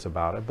consults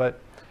about it. But,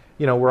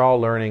 you know, we're all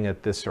learning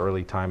at this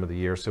early time of the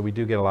year, so we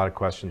do get a lot of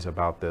questions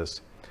about this.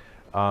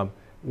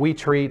 We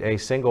treat a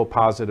single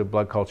positive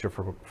blood culture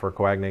for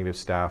coag-negative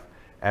staph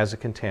as a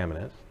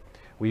contaminant.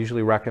 We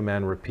usually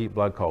recommend repeat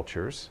blood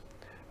cultures.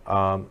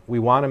 We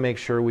want to make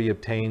sure we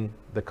obtain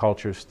the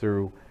cultures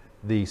through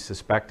the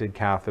suspected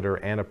catheter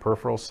and a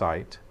peripheral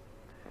site.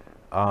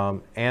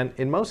 And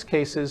in most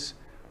cases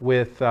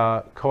with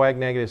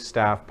coag-negative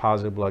staph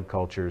positive blood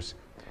cultures,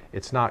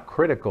 it's not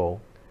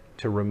critical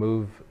to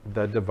remove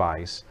the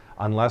device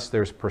unless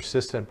there's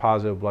persistent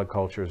positive blood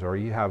cultures or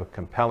you have a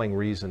compelling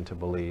reason to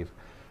believe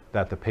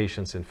that the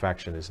patient's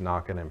infection is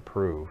not going to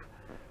improve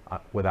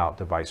without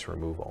device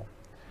removal.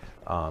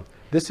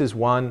 This is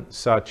one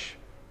such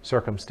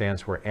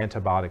circumstance where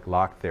antibiotic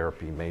lock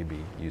therapy may be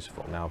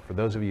useful. Now, for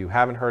those of you who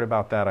haven't heard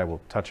about that, I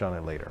will touch on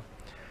it later.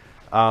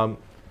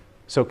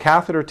 So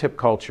catheter tip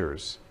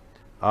cultures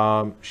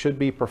should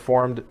be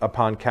performed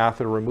upon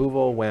catheter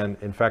removal when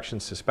infection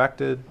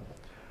suspected.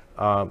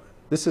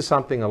 This is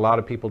something a lot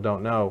of people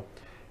don't know.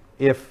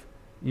 If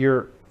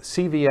your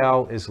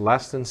CVL is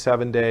less than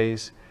 7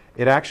 days,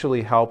 it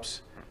actually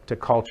helps to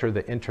culture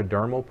the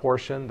intradermal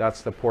portion.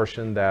 That's the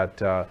portion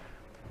that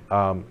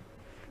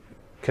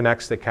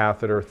connects the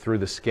catheter through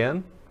the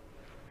skin,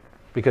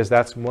 because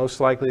that's most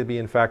likely to be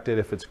infected.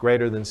 If it's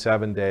greater than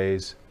 7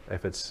 days,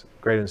 if it's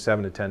greater than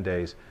 7 to 10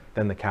 days,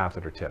 then the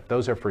catheter tip.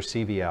 Those are for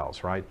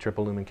CVLs, right?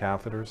 Triple lumen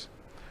catheters.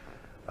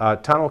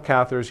 Tunnel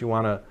catheters, you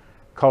want to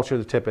culture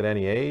the tip at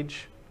any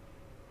age.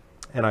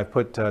 And I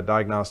put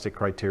diagnostic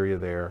criteria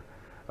there,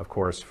 of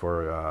course,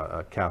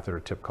 for catheter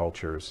tip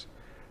cultures,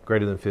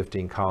 greater than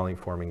 15 colony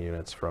forming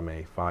units from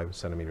a 5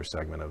 centimeter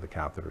segment of the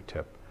catheter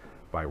tip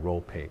by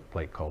roll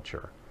plate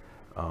culture.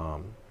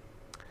 Or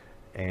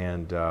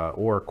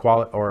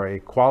a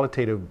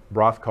qualitative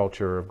broth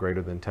culture of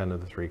greater than 10 to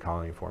the 3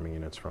 colony forming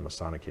units from a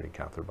sonicated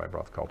catheter by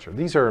broth culture.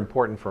 These are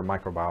important for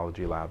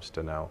microbiology labs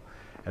to know,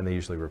 and they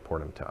usually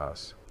report them to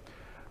us.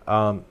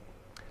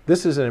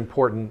 This is an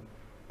important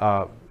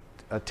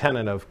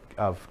tenet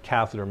of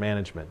catheter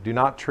management. Do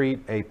not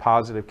treat a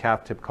positive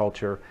cath tip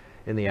culture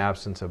in the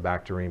absence of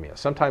bacteremia.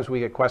 Sometimes we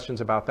get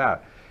questions about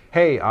that.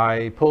 Hey,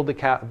 I pulled the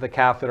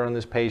catheter on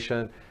this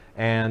patient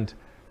and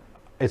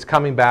it's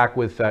coming back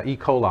with E.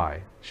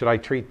 coli. Should I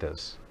treat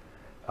this?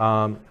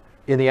 In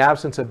the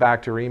absence of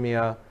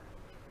bacteremia,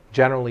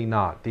 generally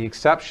not. The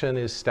exception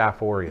is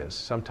Staph aureus.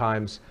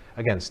 Sometimes,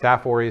 again,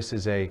 Staph aureus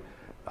is a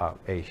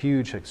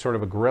huge, sort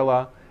of a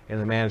gorilla in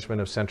the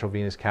management of central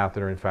venous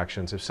catheter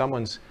infections. If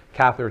someone's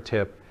catheter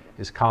tip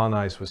is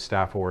colonized with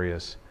Staph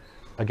aureus,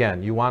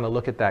 again, you want to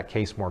look at that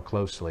case more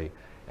closely.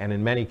 And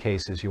in many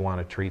cases, you want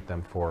to treat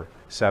them for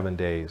 7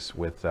 days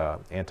with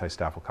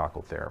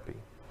anti-staphylococcal therapy.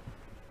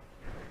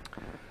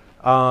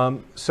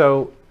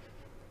 So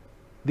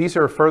these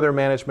are further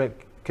management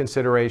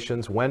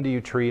considerations. When do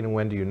you treat and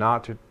when do you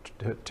not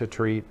to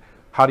treat?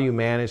 How do you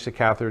manage the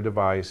catheter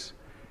device?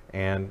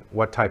 And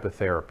what type of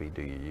therapy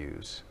do you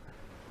use?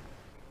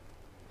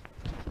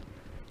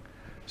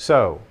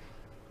 So,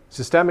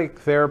 systemic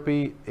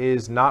therapy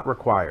is not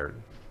required.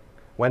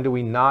 When do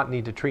we not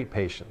need to treat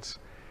patients?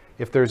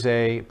 If there's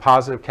a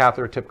positive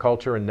catheter tip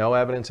culture and no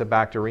evidence of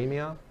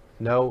bacteremia,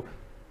 no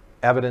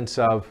evidence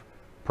of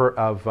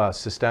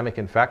systemic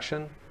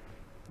infection,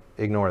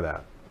 ignore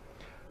that.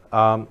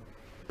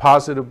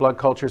 Positive blood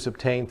cultures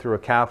obtained through a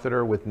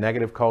catheter with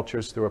negative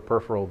cultures through a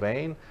peripheral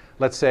vein.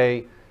 Let's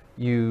say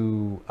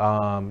you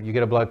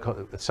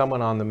get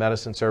someone on the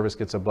medicine service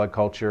gets a blood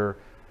culture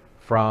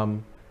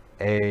from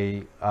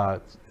a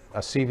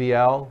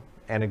CVL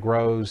and it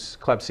grows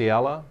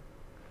Klebsiella,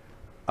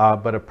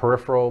 but a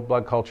peripheral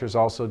blood culture is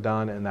also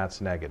done and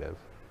that's negative.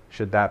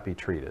 Should that be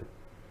treated?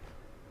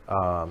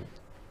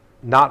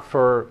 Not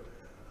for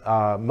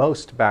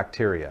most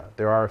bacteria.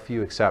 There are a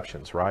few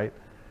exceptions, right?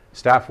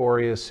 Staph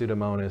aureus,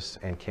 Pseudomonas,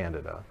 and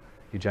Candida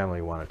you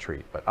generally want to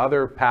treat. But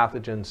other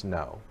pathogens,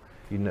 no.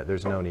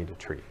 There's no need to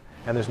treat.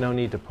 And there's no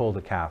need to pull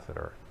the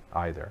catheter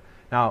either.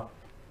 Now,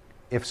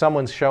 if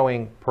someone's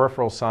showing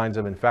peripheral signs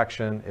of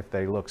infection, if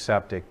they look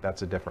septic,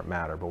 that's a different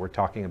matter, but we're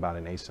talking about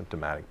an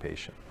asymptomatic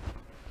patient.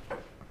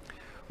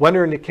 What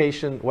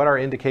are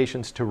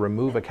indications to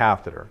remove a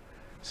catheter?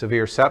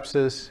 Severe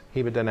sepsis,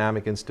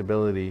 hemodynamic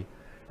instability,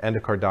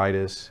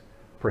 endocarditis,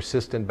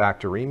 persistent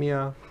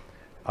bacteremia,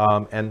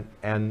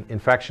 and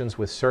infections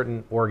with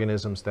certain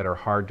organisms that are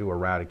hard to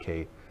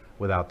eradicate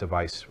without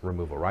device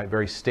removal, right?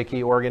 Very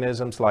sticky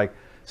organisms like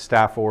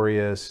Staph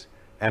aureus,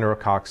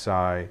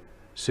 Enterococci,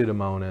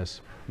 Pseudomonas,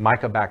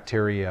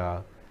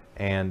 mycobacteria,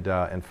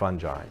 and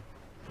fungi.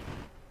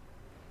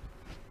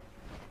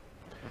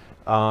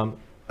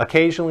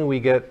 Occasionally we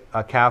get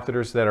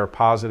catheters that are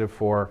positive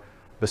for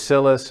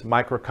Bacillus,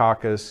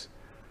 Micrococcus,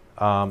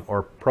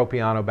 or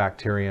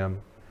Propionibacterium.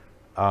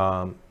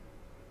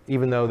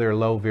 Even though they're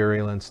low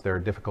virulence, they're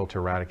difficult to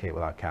eradicate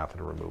without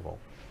catheter removal.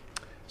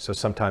 So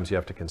sometimes you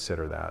have to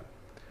consider that.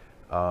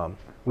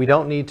 We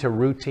don't need to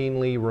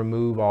routinely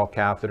remove all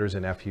catheters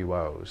in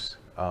FUOs.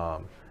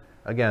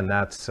 Again,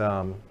 that's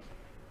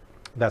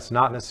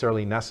not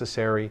necessarily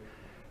necessary.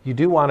 You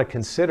do want to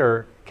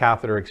consider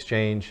catheter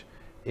exchange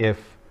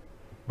if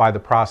by the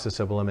process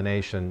of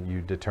elimination you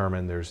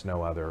determine there's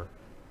no other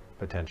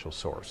potential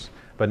source,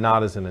 but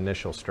not as an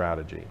initial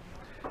strategy.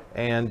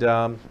 And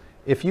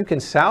if you can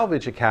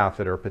salvage a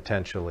catheter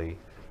potentially,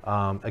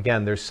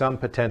 again, there's some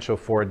potential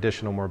for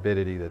additional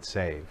morbidity that's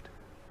saved,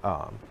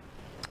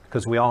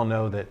 because we all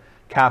know that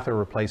catheter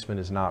replacement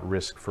is not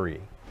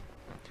risk-free.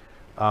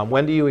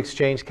 When do you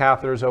exchange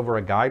catheters over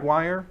a guide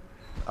wire?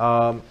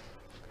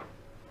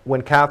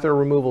 When catheter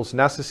removal is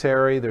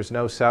necessary, there's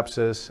no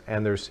sepsis,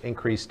 and there's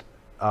increased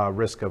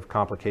risk of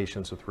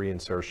complications with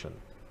reinsertion.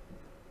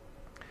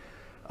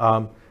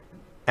 And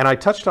I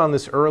touched on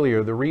this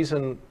earlier. The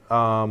reason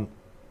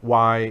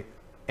why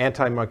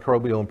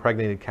antimicrobial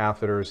impregnated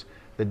catheters,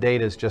 the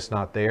data is just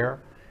not there,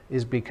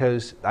 is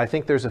because I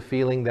think there's a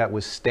feeling that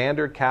with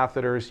standard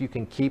catheters, you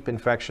can keep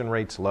infection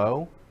rates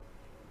low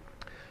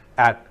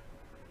at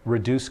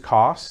reduced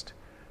cost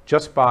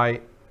just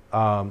by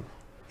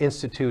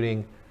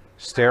instituting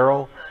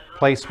sterile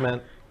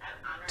placement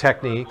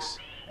techniques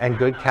and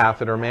good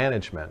catheter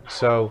management.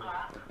 So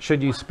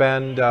should you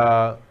spend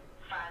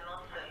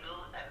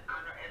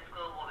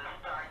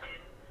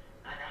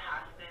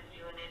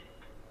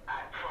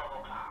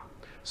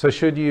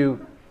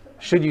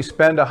should you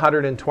spend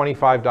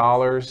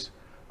 $125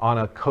 on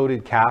a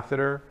coated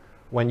catheter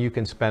when you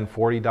can spend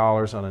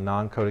 $40 on a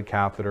non-coated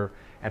catheter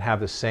and have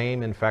the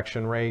same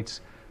infection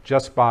rates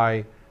just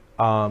by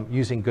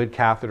using good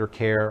catheter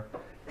care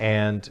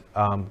and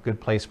good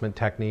placement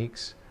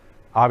techniques?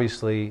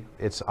 Obviously,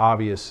 it's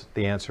obvious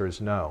the answer is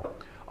no.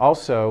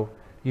 Also,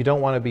 you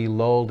don't want to be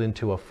lulled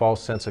into a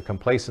false sense of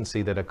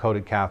complacency that a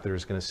coated catheter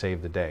is going to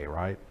save the day,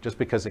 right? Just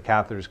because the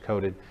catheter is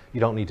coated, you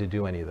don't need to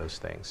do any of those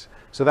things.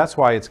 So that's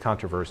why it's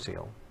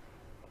controversial.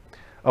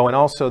 Oh, and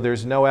also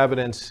there's no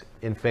evidence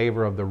in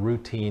favor of the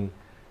routine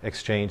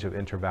exchange of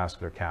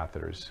intravascular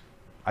catheters.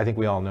 I think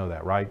we all know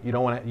that, right? You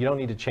don't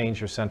need to change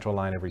your central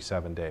line every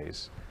 7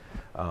 days.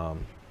 Well,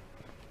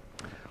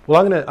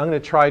 I'm going to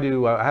try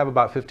to, I have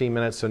about 15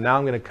 minutes, so now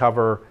I'm going to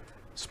cover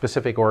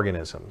specific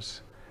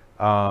organisms.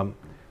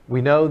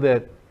 We know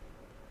that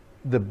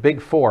the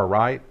big four,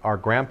 right, are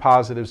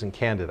gram-positives and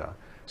Candida.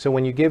 So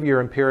when you give your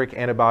empiric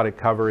antibiotic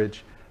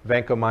coverage,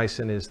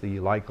 vancomycin is the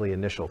likely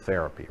initial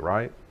therapy,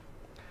 right?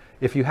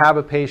 If you have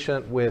a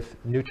patient with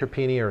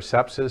neutropenia or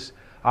sepsis,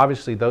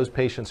 obviously those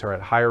patients are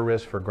at higher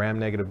risk for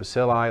gram-negative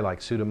bacilli like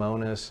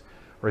Pseudomonas,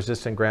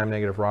 resistant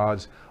gram-negative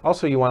rods.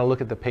 Also, you want to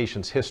look at the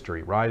patient's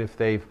history, right? If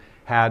they've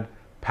had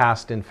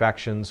past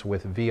infections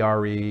with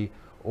VRE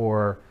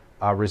or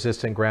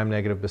resistant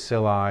gram-negative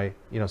bacilli,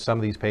 you know, some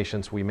of these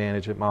patients we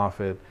manage at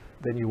Moffitt,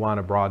 then you want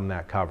to broaden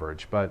that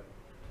coverage. But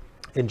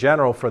in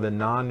general, for the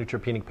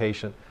non-neutropenic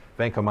patient,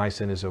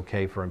 vancomycin is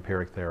okay for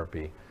empiric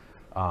therapy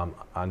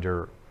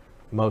under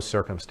most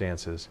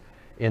circumstances.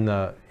 In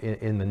the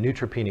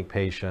neutropenic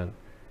patient,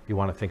 you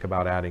want to think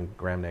about adding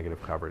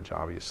gram-negative coverage,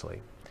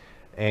 obviously.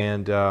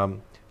 And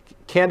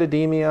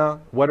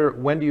candidemia,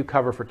 when do you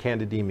cover for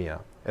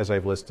candidemia, as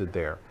I've listed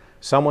there?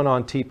 Someone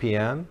on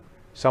TPN,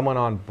 someone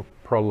on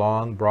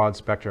prolonged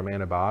broad-spectrum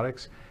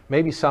antibiotics,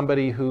 maybe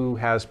somebody who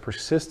has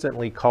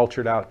persistently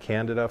cultured out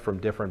Candida from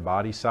different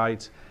body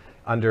sites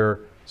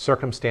under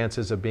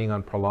circumstances of being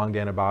on prolonged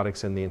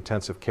antibiotics in the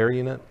intensive care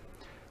unit,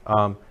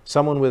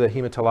 someone with a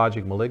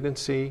hematologic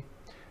malignancy,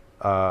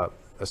 a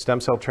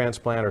stem cell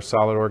transplant or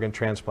solid organ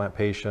transplant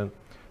patient,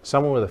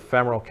 someone with a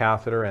femoral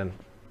catheter, and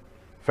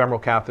femoral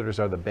catheters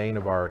are the bane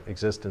of our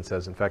existence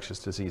as infectious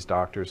disease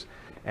doctors.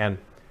 And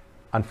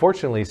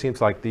unfortunately, it seems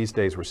like these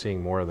days we're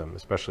seeing more of them,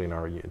 especially in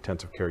our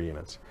intensive care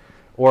units.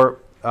 Or,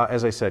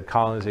 as I said,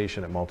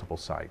 colonization at multiple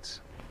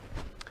sites.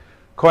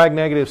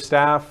 Coag-negative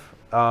staph,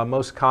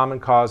 most common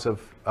cause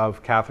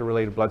of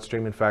catheter-related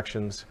bloodstream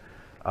infections.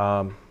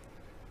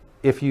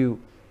 If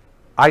you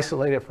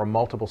isolate it from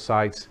multiple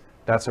sites,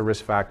 that's a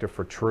risk factor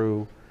for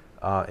true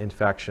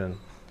infection.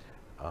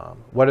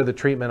 What are the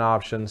treatment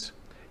options?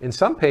 In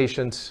some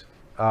patients,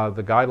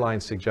 the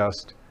guidelines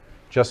suggest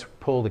just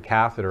pull the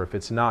catheter if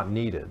it's not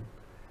needed.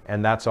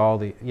 And that's all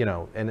the,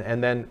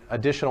 and then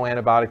additional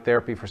antibiotic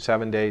therapy for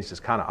 7 days is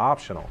kind of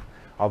optional,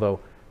 although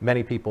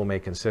many people may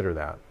consider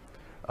that.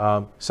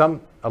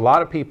 A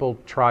lot of people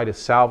try to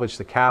salvage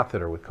the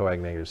catheter with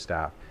coag-negative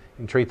staph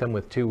and treat them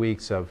with 2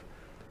 weeks of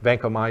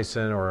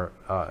vancomycin or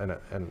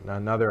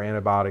another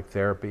antibiotic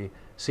therapy,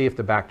 see if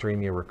the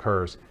bacteremia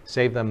recurs,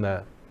 save them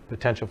the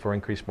potential for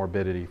increased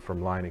morbidity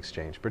from line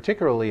exchange,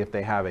 particularly if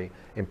they have a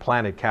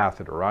implanted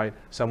catheter, right?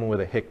 Someone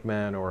with a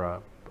Hickman or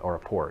a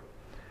port.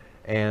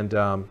 And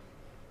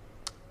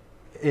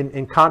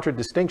in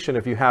contradistinction,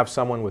 if you have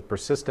someone with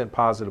persistent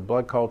positive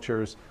blood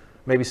cultures,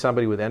 maybe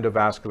somebody with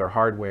endovascular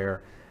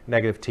hardware,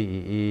 negative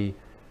TEE,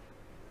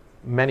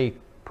 many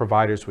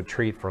providers would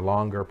treat for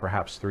longer,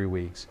 perhaps 3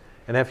 weeks.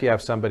 And if you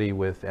have somebody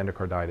with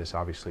endocarditis,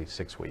 obviously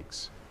 6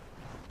 weeks.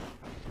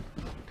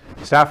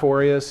 Staph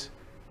aureus,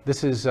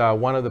 this is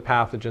one of the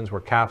pathogens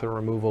where catheter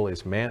removal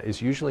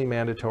is usually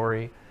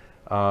mandatory.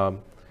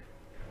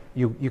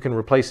 You can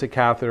replace the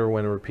catheter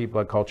when a repeat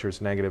blood culture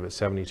is negative at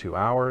 72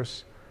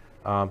 hours.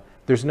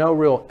 There's no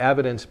real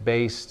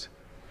evidence-based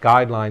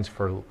guidelines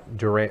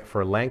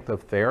for length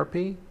of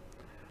therapy,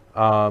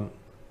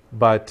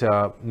 but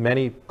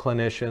many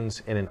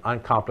clinicians in an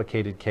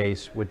uncomplicated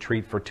case would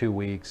treat for 2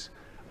 weeks,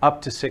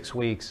 up to 6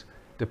 weeks,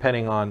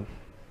 depending on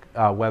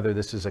whether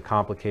this is a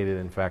complicated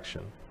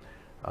infection.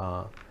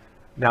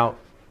 Now,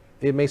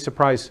 it may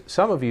surprise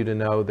some of you to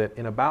know that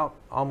in about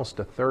almost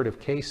a third of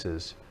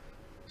cases,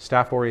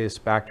 Staph aureus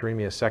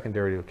bacteremia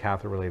secondary to a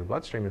catheter-related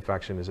bloodstream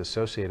infection is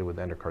associated with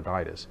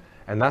endocarditis.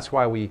 And that's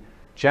why we,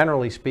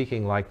 generally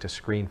speaking, like to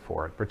screen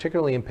for it,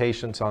 particularly in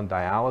patients on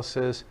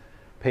dialysis,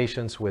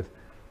 patients with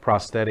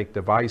prosthetic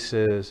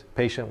devices,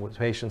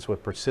 patients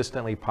with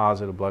persistently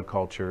positive blood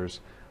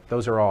cultures.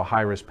 Those are all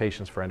high-risk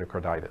patients for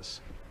endocarditis.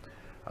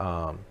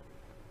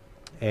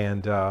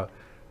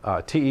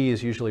 TE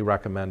is usually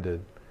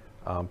recommended,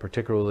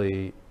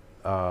 particularly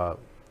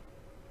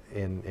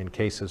in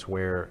cases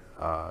where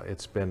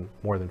it's been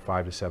more than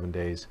 5 to 7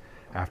 days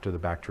after the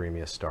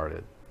bacteremia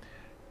started.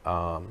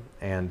 A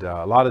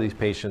lot of these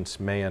patients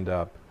may end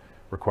up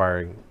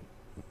requiring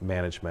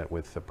management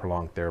with the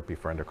prolonged therapy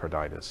for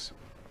endocarditis.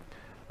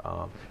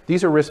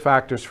 These are risk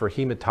factors for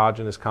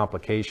hematogenous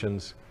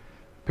complications.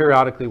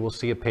 Periodically, we'll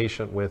see a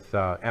patient with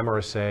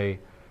MRSA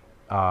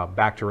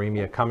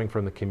bacteremia coming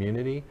from the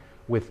community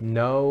with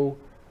no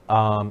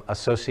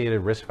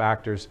associated risk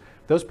factors.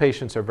 Those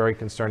patients are very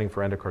concerning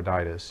for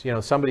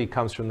endocarditis. Somebody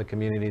comes from the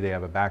community, they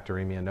have a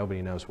bacteremia,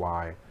 nobody knows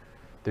why.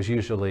 There's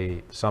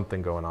usually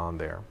something going on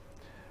there.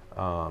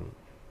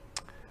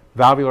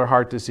 Valvular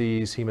heart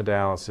disease,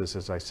 hemodialysis,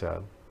 as I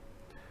said.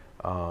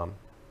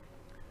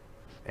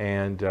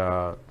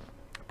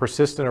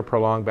 Persistent or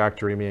prolonged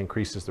bacteremia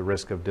increases the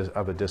risk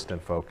of a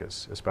distant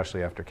focus,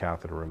 especially after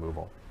catheter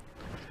removal.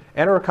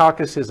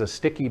 Enterococcus is a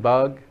sticky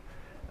bug.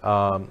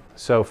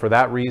 So for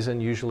that reason,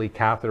 usually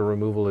catheter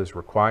removal is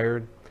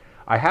required.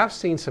 I have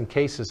seen some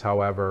cases,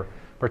 however,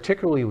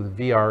 particularly with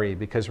VRE,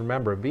 because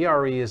remember,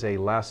 VRE is a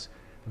less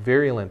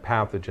virulent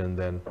pathogen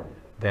than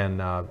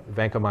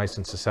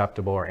vancomycin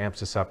susceptible or AMP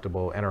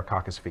susceptible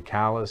Enterococcus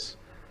fecalis.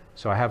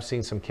 So I have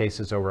seen some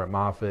cases over at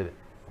Moffitt,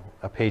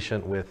 a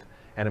patient with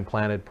an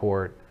implanted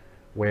port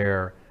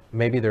where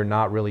maybe they're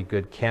not really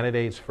good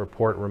candidates for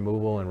port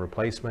removal and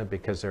replacement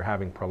because they're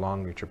having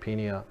prolonged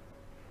neutropenia,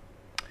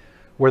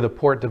 where the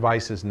port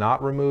device is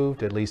not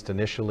removed, at least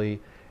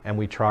initially, and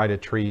we try to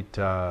treat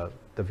the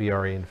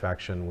VRE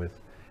infection with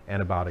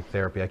antibiotic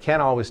therapy. I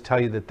can't always tell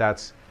you that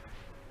that's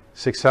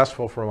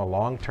successful from a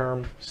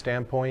long-term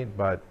standpoint,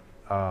 but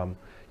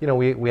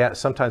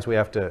sometimes we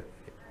have to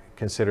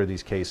consider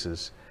these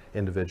cases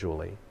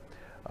individually.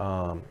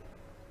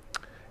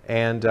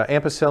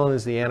 Ampicillin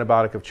is the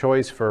antibiotic of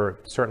choice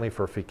certainly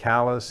for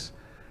fecalis,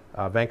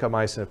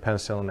 vancomycin and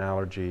penicillin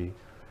allergy,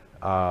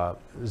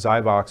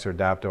 Zyvox or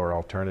Dapto are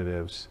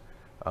alternatives.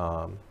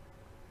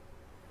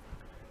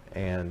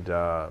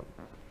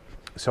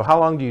 So how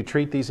long do you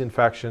treat these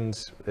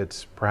infections?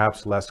 It's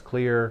perhaps less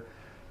clear.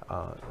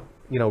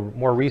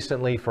 More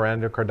recently for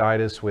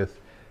endocarditis with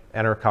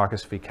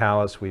Enterococcus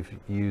fecalis, we've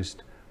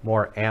used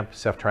more AMP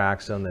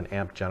ceftriaxone than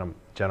AMP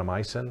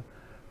gentamicin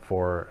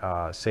for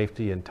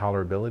safety and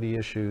tolerability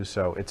issues.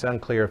 So it's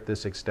unclear if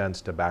this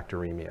extends to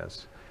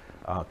bacteremias,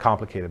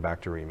 complicated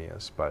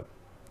bacteremias, but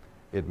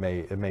it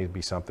may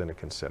be something to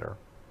consider.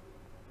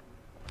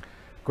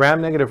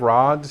 Gram-negative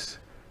rods,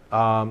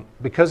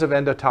 because of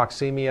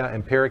endotoxemia,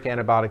 empiric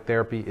antibiotic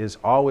therapy is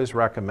always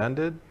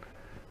recommended.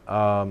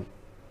 But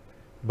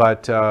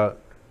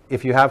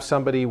if you have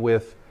somebody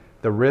with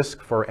the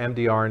risk for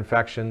MDR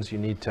infections, you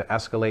need to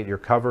escalate your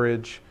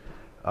coverage.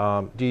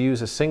 Do you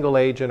use a single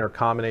agent or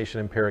combination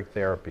empiric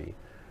therapy?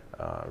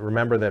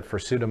 Remember that for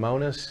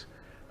Pseudomonas,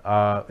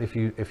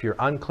 if you're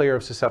unclear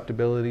of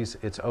susceptibilities,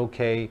 it's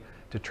okay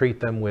to treat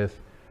them with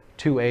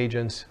 2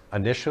 agents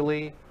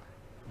initially,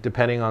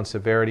 depending on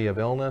severity of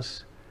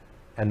illness,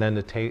 and then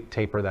to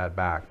taper that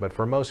back. But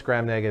for most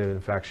gram-negative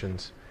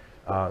infections,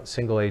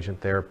 single agent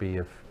therapy,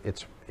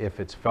 if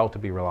it's felt to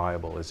be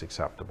reliable, is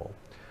acceptable.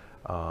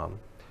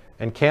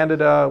 And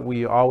Candida,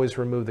 we always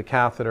remove the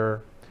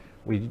catheter.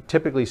 We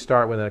typically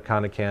start with an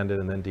Echinocandida Candida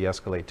and then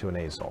de-escalate to an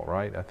azole,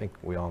 right? I think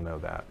we all know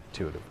that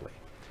intuitively.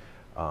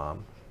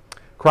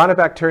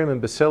 Corynebacterium and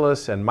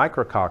Bacillus and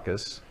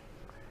Micrococcus,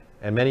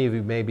 and many of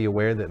you may be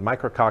aware that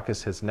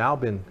Micrococcus has now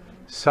been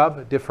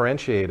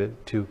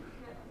sub-differentiated to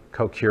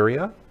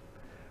Cocuria,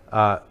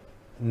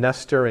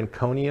 Nestor and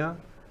Conia,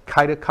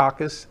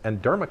 Chytococcus,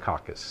 and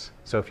Dermacoccus.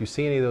 So if you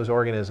see any of those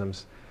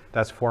organisms,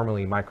 that's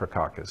formerly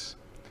Micrococcus.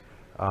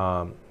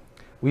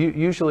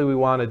 Usually we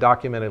want to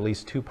document at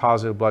least 2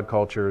 positive blood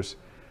cultures,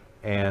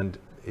 and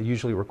it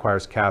usually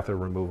requires catheter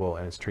removal,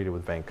 and it's treated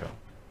with Vanco.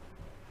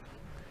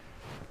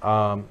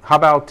 How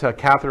about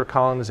catheter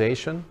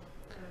colonization?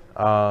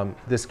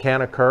 This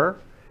can occur,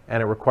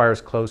 and it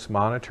requires close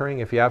monitoring.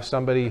 If you have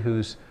somebody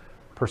who's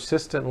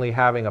persistently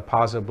having a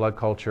positive blood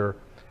culture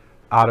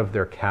out of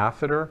their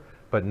catheter,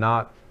 but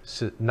not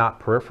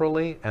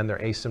peripherally, and they're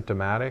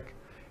asymptomatic,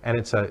 and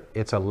it's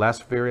a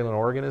less virulent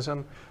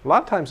organism, a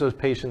lot of times those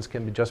patients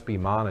can just be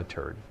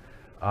monitored.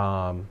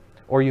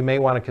 Or you may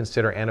want to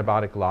consider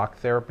antibiotic lock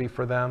therapy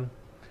for them,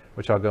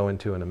 which I'll go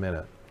into in a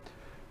minute.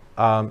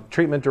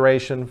 Treatment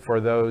duration for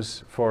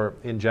those,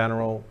 in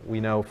general, we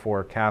know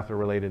for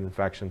catheter-related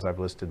infections, I've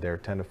listed there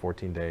 10 to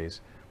 14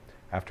 days.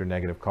 After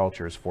negative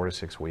cultures, 4 to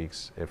 6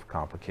 weeks if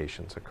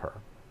complications occur.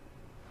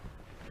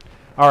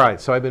 All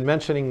right, so I've been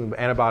mentioning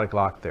antibiotic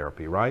lock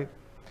therapy, right?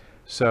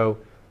 So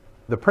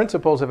the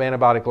principles of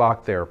antibiotic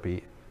lock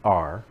therapy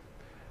are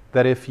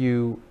that if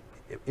you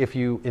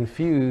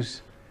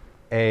infuse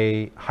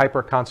a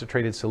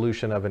hyperconcentrated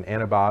solution of an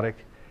antibiotic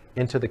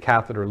into the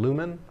catheter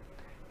lumen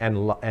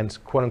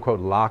and quote unquote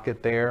lock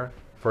it there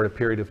for a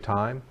period of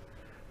time,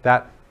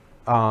 that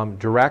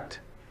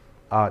direct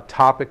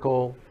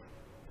topical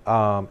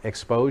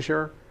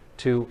exposure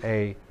to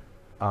a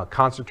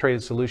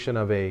concentrated solution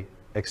of a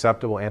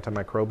acceptable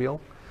antimicrobial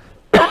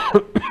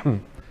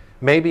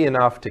may be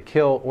enough to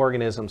kill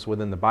organisms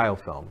within the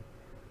biofilm.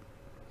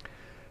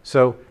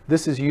 So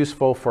this is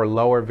useful for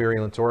lower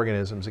virulence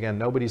organisms. Again,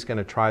 nobody's going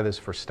to try this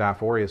for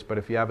Staph aureus, but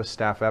if you have a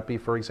Staph epi,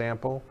 for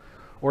example,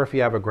 or if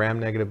you have a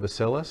gram-negative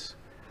bacillus,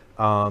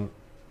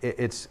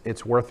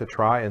 it's worth a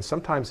try, and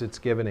sometimes it's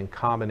given in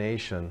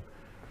combination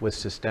with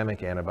systemic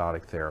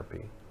antibiotic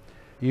therapy.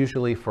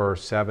 Usually for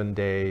 7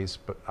 days,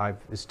 but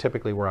it's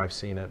typically where I've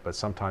seen it, but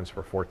sometimes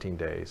for 14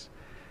 days.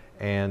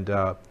 And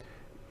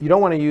you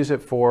don't want to use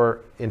it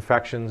for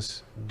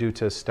infections due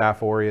to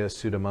Staph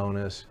aureus,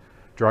 Pseudomonas,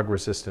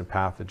 drug-resistant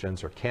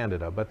pathogens, or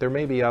Candida, but there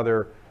may be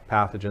other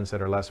pathogens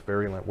that are less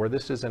virulent where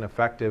this is an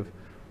effective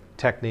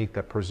technique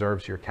that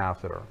preserves your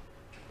catheter.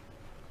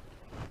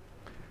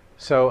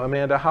 So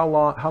Amanda,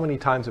 how many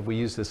times have we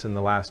used this in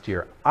the last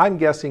year? I'm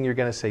guessing you're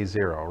going to say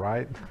 0,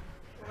 right?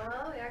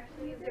 Well, we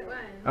actually used it once.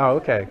 Oh,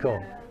 okay,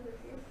 cool. Yeah.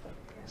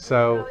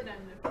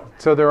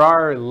 So there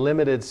are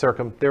limited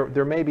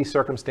there may be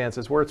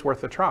circumstances where it's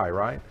worth a try,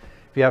 right?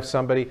 If you have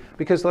somebody,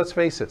 because let's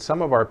face it,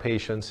 some of our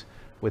patients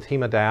with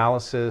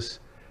hemodialysis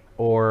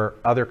or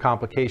other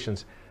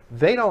complications,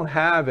 they don't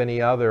have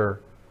any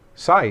other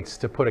sites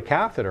to put a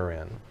catheter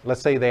in.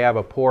 Let's say they have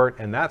a port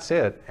and that's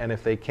it, and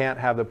if they can't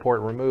have the port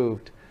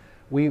removed,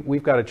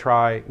 we've got to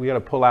try, we got to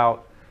pull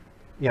out,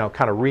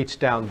 kind of reach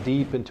down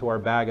deep into our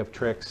bag of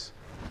tricks,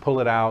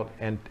 pull it out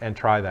and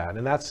try that.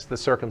 And that's the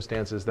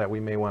circumstances that we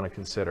may want to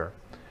consider.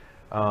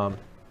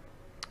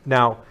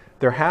 Now,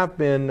 there have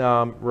been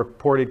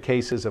reported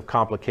cases of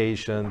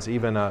complications,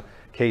 even a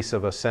case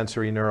of a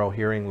sensory neural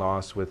hearing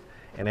loss with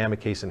an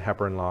amicase and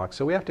heparin lock.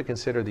 So we have to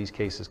consider these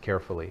cases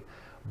carefully,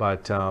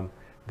 but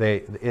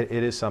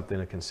it is something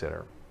to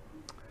consider.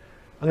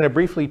 I'm going to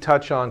briefly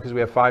touch on, because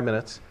we have 5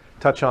 minutes,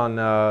 touch on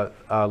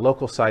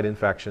local site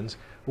infections.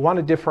 We want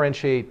to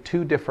differentiate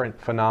 2 different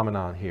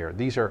phenomena here.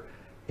 These are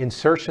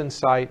insertion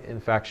site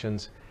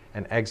infections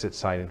and exit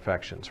site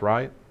infections,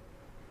 right?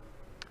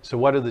 So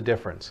what are the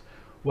difference?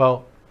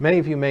 Well, many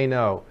of you may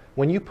know,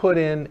 when you put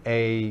in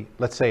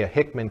let's say a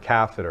Hickman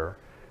catheter,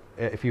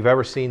 if you've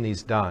ever seen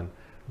these done,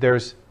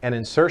 there's an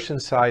insertion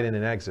site and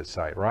an exit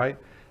site, right?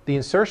 The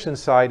insertion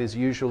site is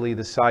usually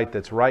the site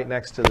that's right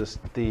next to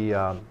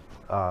the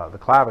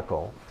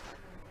clavicle,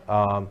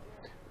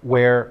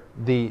 where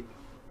the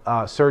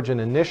surgeon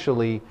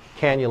initially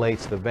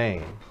cannulates the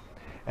vein.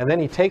 And then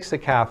he takes the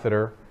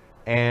catheter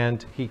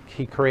and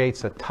he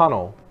creates a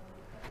tunnel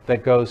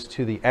that goes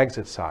to the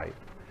exit site.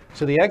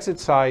 So the exit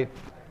site,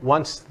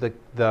 once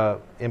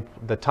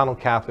the tunnel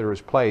catheter is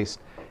placed,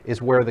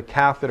 is where the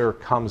catheter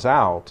comes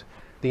out.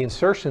 The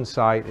insertion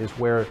site is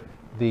where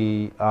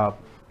the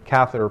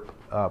catheter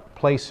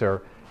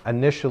placer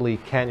initially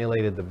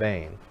cannulated the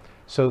vein.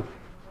 So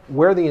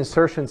where the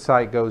insertion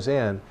site goes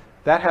in,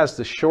 that has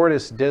the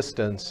shortest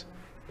distance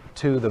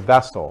to the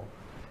vessel,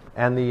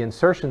 and the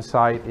insertion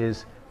site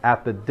is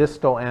at the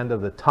distal end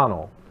of the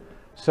tunnel.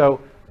 So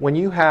when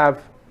you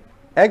have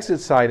exit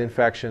site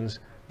infections,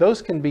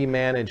 those can be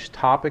managed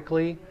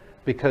topically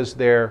because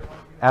they're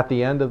at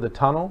the end of the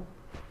tunnel.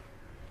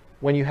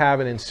 When you have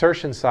an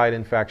insertion site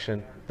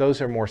infection,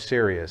 those are more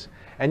serious.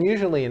 And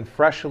usually in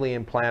freshly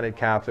implanted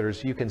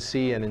catheters, you can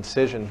see an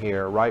incision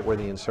here right where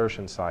the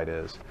insertion site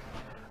is.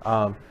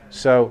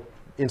 So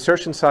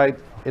insertion site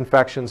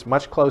infections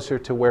much closer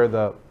to where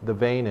the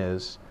vein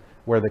is,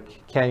 where the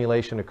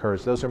cannulation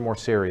occurs, those are more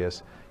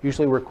serious.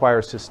 Usually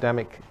require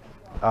systemic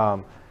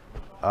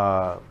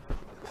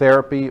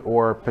therapy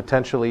or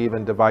potentially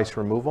even device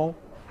removal.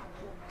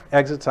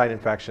 Exit site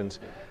infections,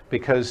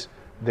 because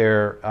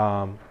they're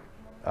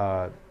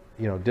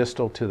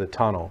distal to the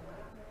tunnel,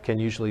 can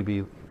usually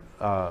be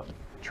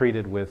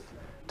treated with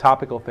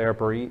topical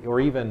therapy or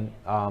even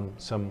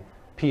some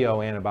PO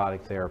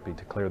antibiotic therapy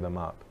to clear them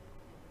up.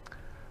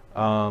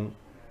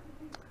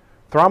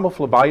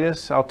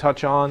 Thrombophlebitis, I'll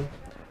touch on.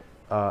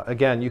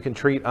 Again, you can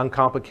treat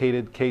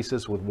uncomplicated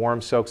cases with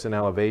warm soaks and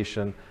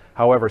elevation.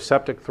 However,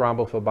 septic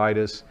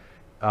thrombophlebitis,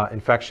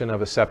 infection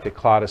of a septic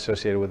clot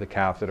associated with a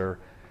catheter,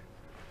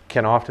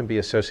 can often be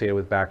associated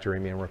with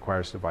bacteremia and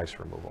requires device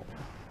removal.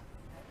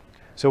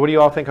 So what do you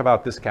all think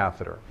about this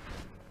catheter?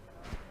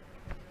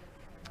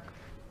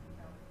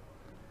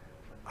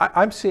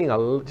 I'm seeing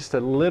just a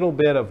little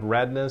bit of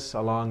redness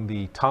along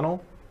the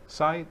tunnel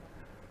site,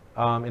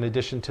 in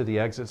addition to the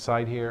exit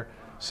site here.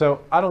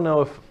 So I don't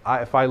know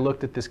if I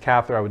looked at this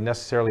catheter, I would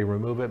necessarily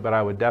remove it, but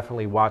I would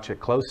definitely watch it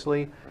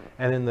closely.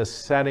 And in the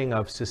setting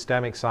of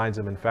systemic signs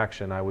of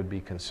infection, I would be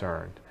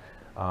concerned.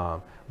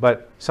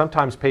 But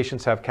sometimes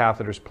patients have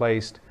catheters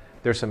placed,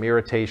 there's some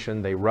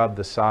irritation, they rub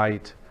the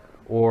site,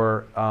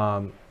 or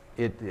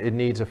it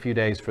needs a few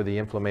days for the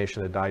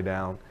inflammation to die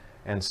down.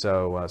 And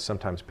so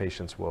sometimes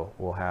patients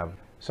will have.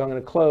 So I'm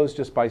going to close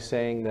just by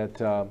saying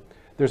that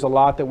there's a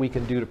lot that we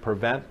can do to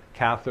prevent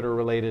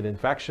catheter-related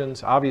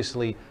infections.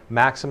 Obviously,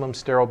 maximum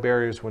sterile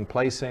barriers when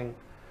placing,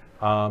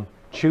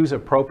 choose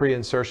appropriate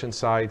insertion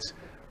sites,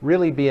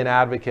 really be an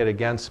advocate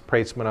against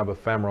placement of a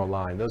femoral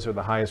line. Those are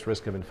the highest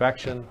risk of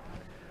infection.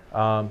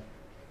 An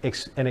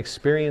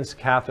experienced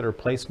catheter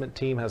placement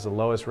team has the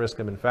lowest risk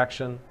of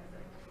infection.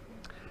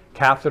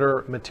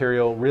 Catheter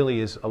material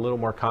really is a little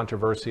more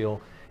controversial.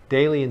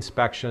 Daily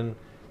inspection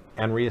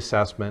and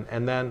reassessment.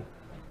 And then,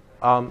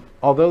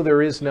 although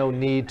there is no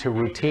need to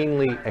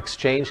routinely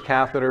exchange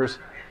catheters,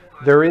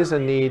 there is a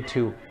need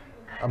to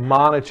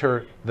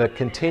monitor the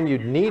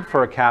continued need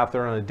for a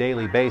catheter on a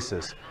daily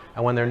basis,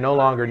 and when they're no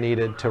longer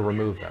needed, to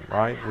remove them,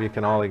 right? We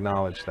can all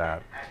acknowledge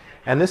that.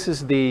 And this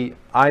is the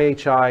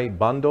IHI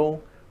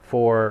bundle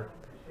for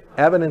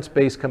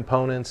evidence-based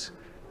components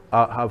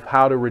of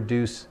how to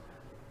reduce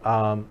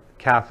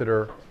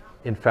catheter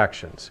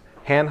infections.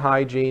 Hand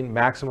hygiene,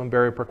 maximum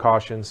barrier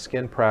precautions,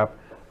 skin prep,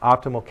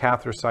 optimal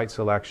catheter site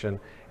selection,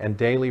 and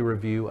daily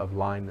review of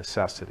line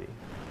necessity.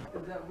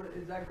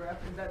 Is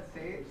that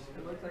sage?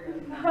 It looks like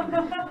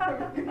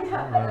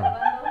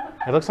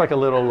It looks like a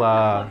little,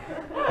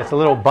 it's a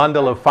little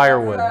bundle of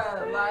firewood.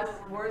 Last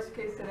worst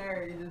case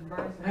scenario, you just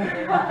burn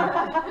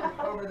some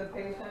over the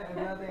patient if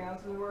nothing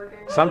else is working.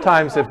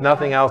 Sometimes if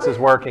nothing else is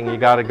working, you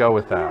got to go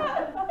with that.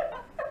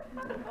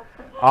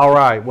 All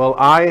right, well,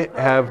 I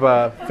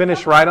have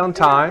finished right on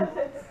time.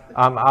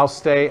 I'll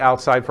stay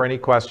outside for any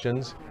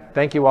questions.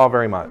 Thank you all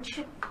very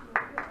much.